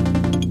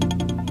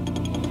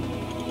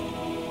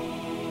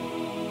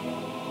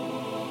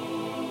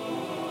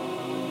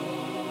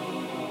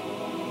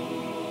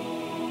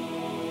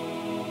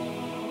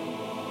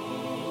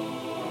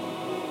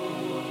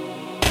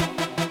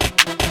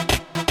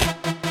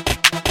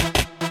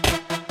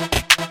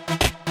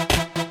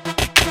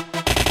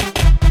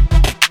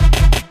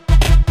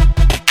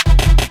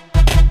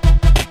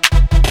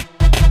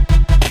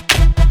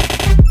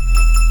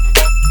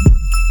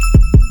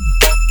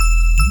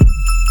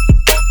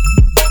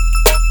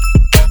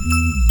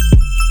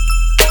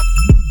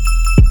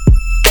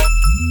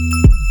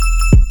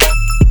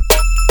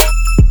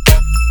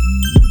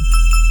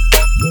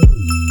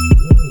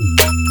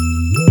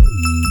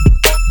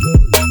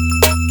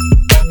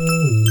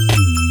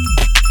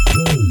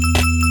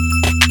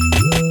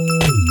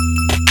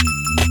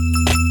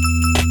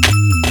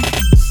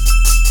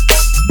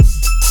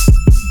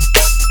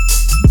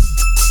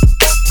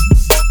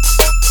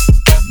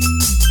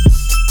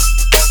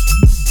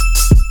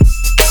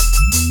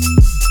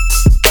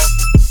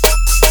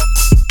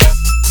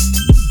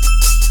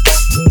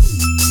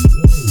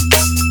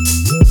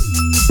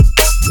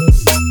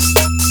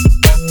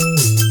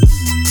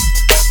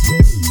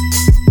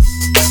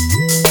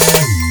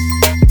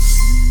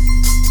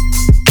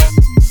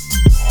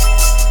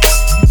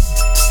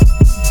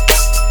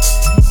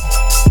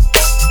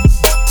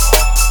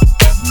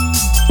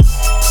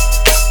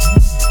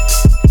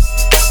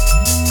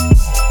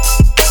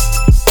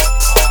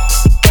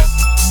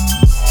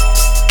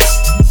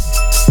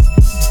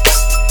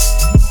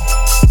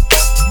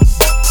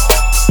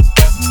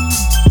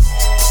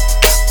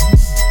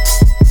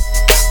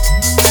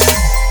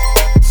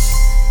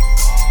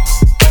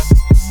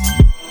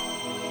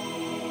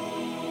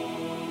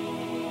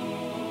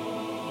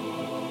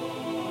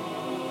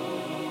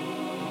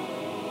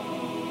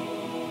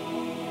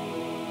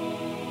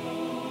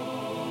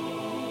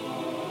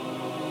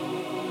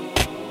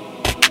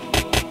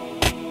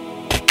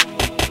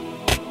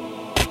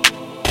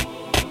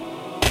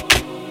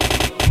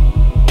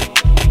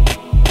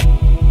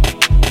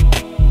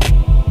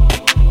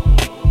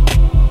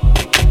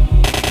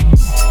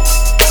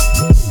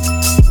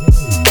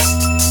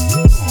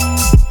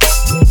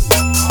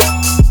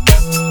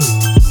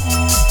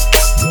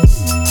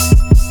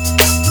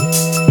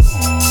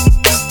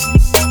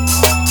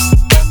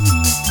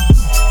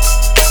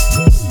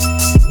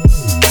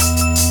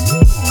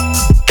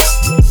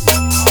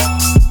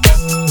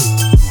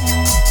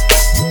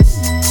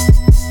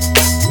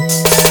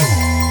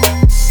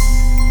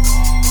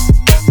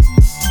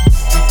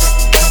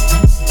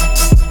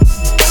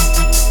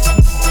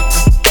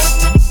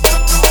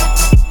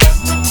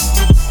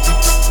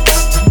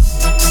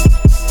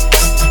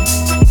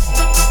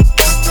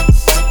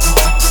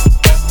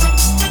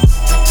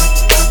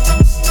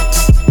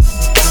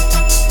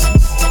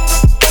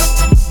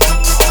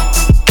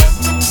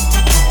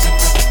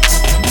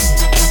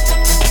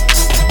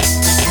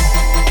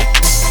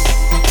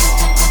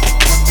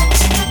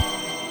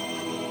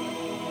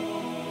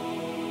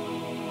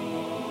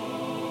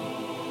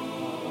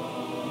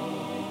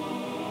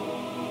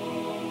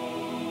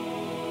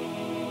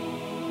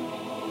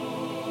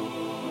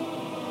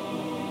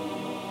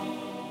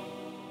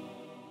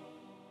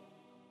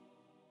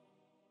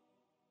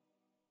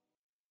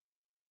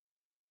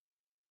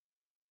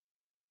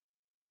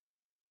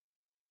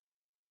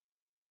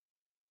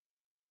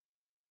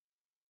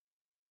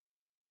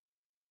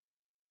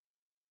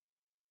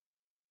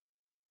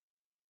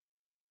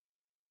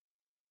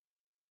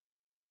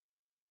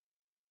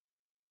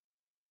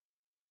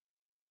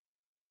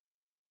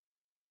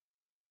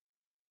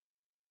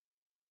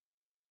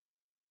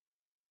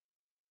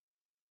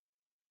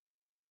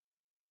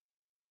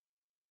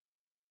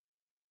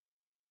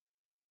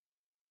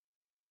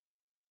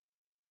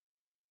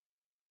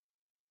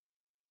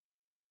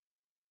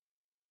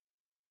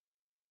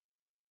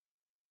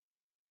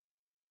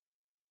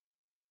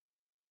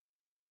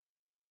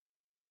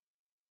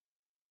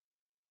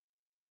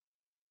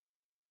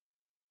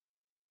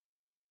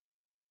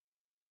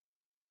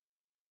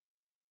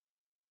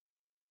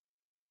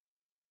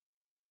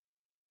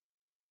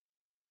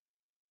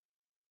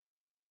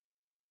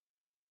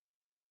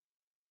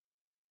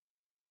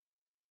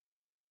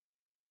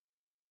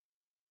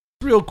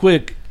 Real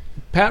quick,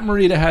 Pat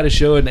Morita had a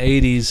show in the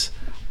 80s.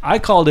 I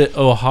called it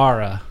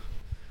O'Hara.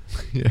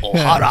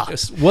 O'Hara.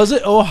 Was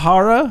it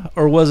O'Hara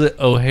or was it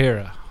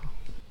O'Hara?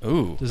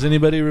 Ooh. Does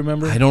anybody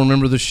remember? I don't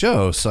remember the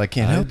show, so I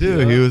can't I help do.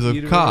 you. He was a You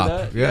remember cop.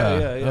 that? Yeah.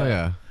 Yeah. Oh,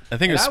 yeah. I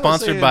think it was And I was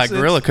sponsored saying by since-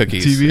 Gorilla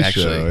Cookies. TV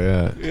actually.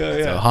 show, yeah.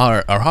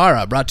 Yeah.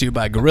 O'Hara brought to you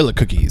by Gorilla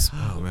Cookies.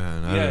 Oh,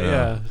 man. I don't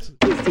know.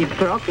 Yeah. Is it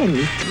broken?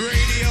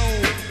 Radio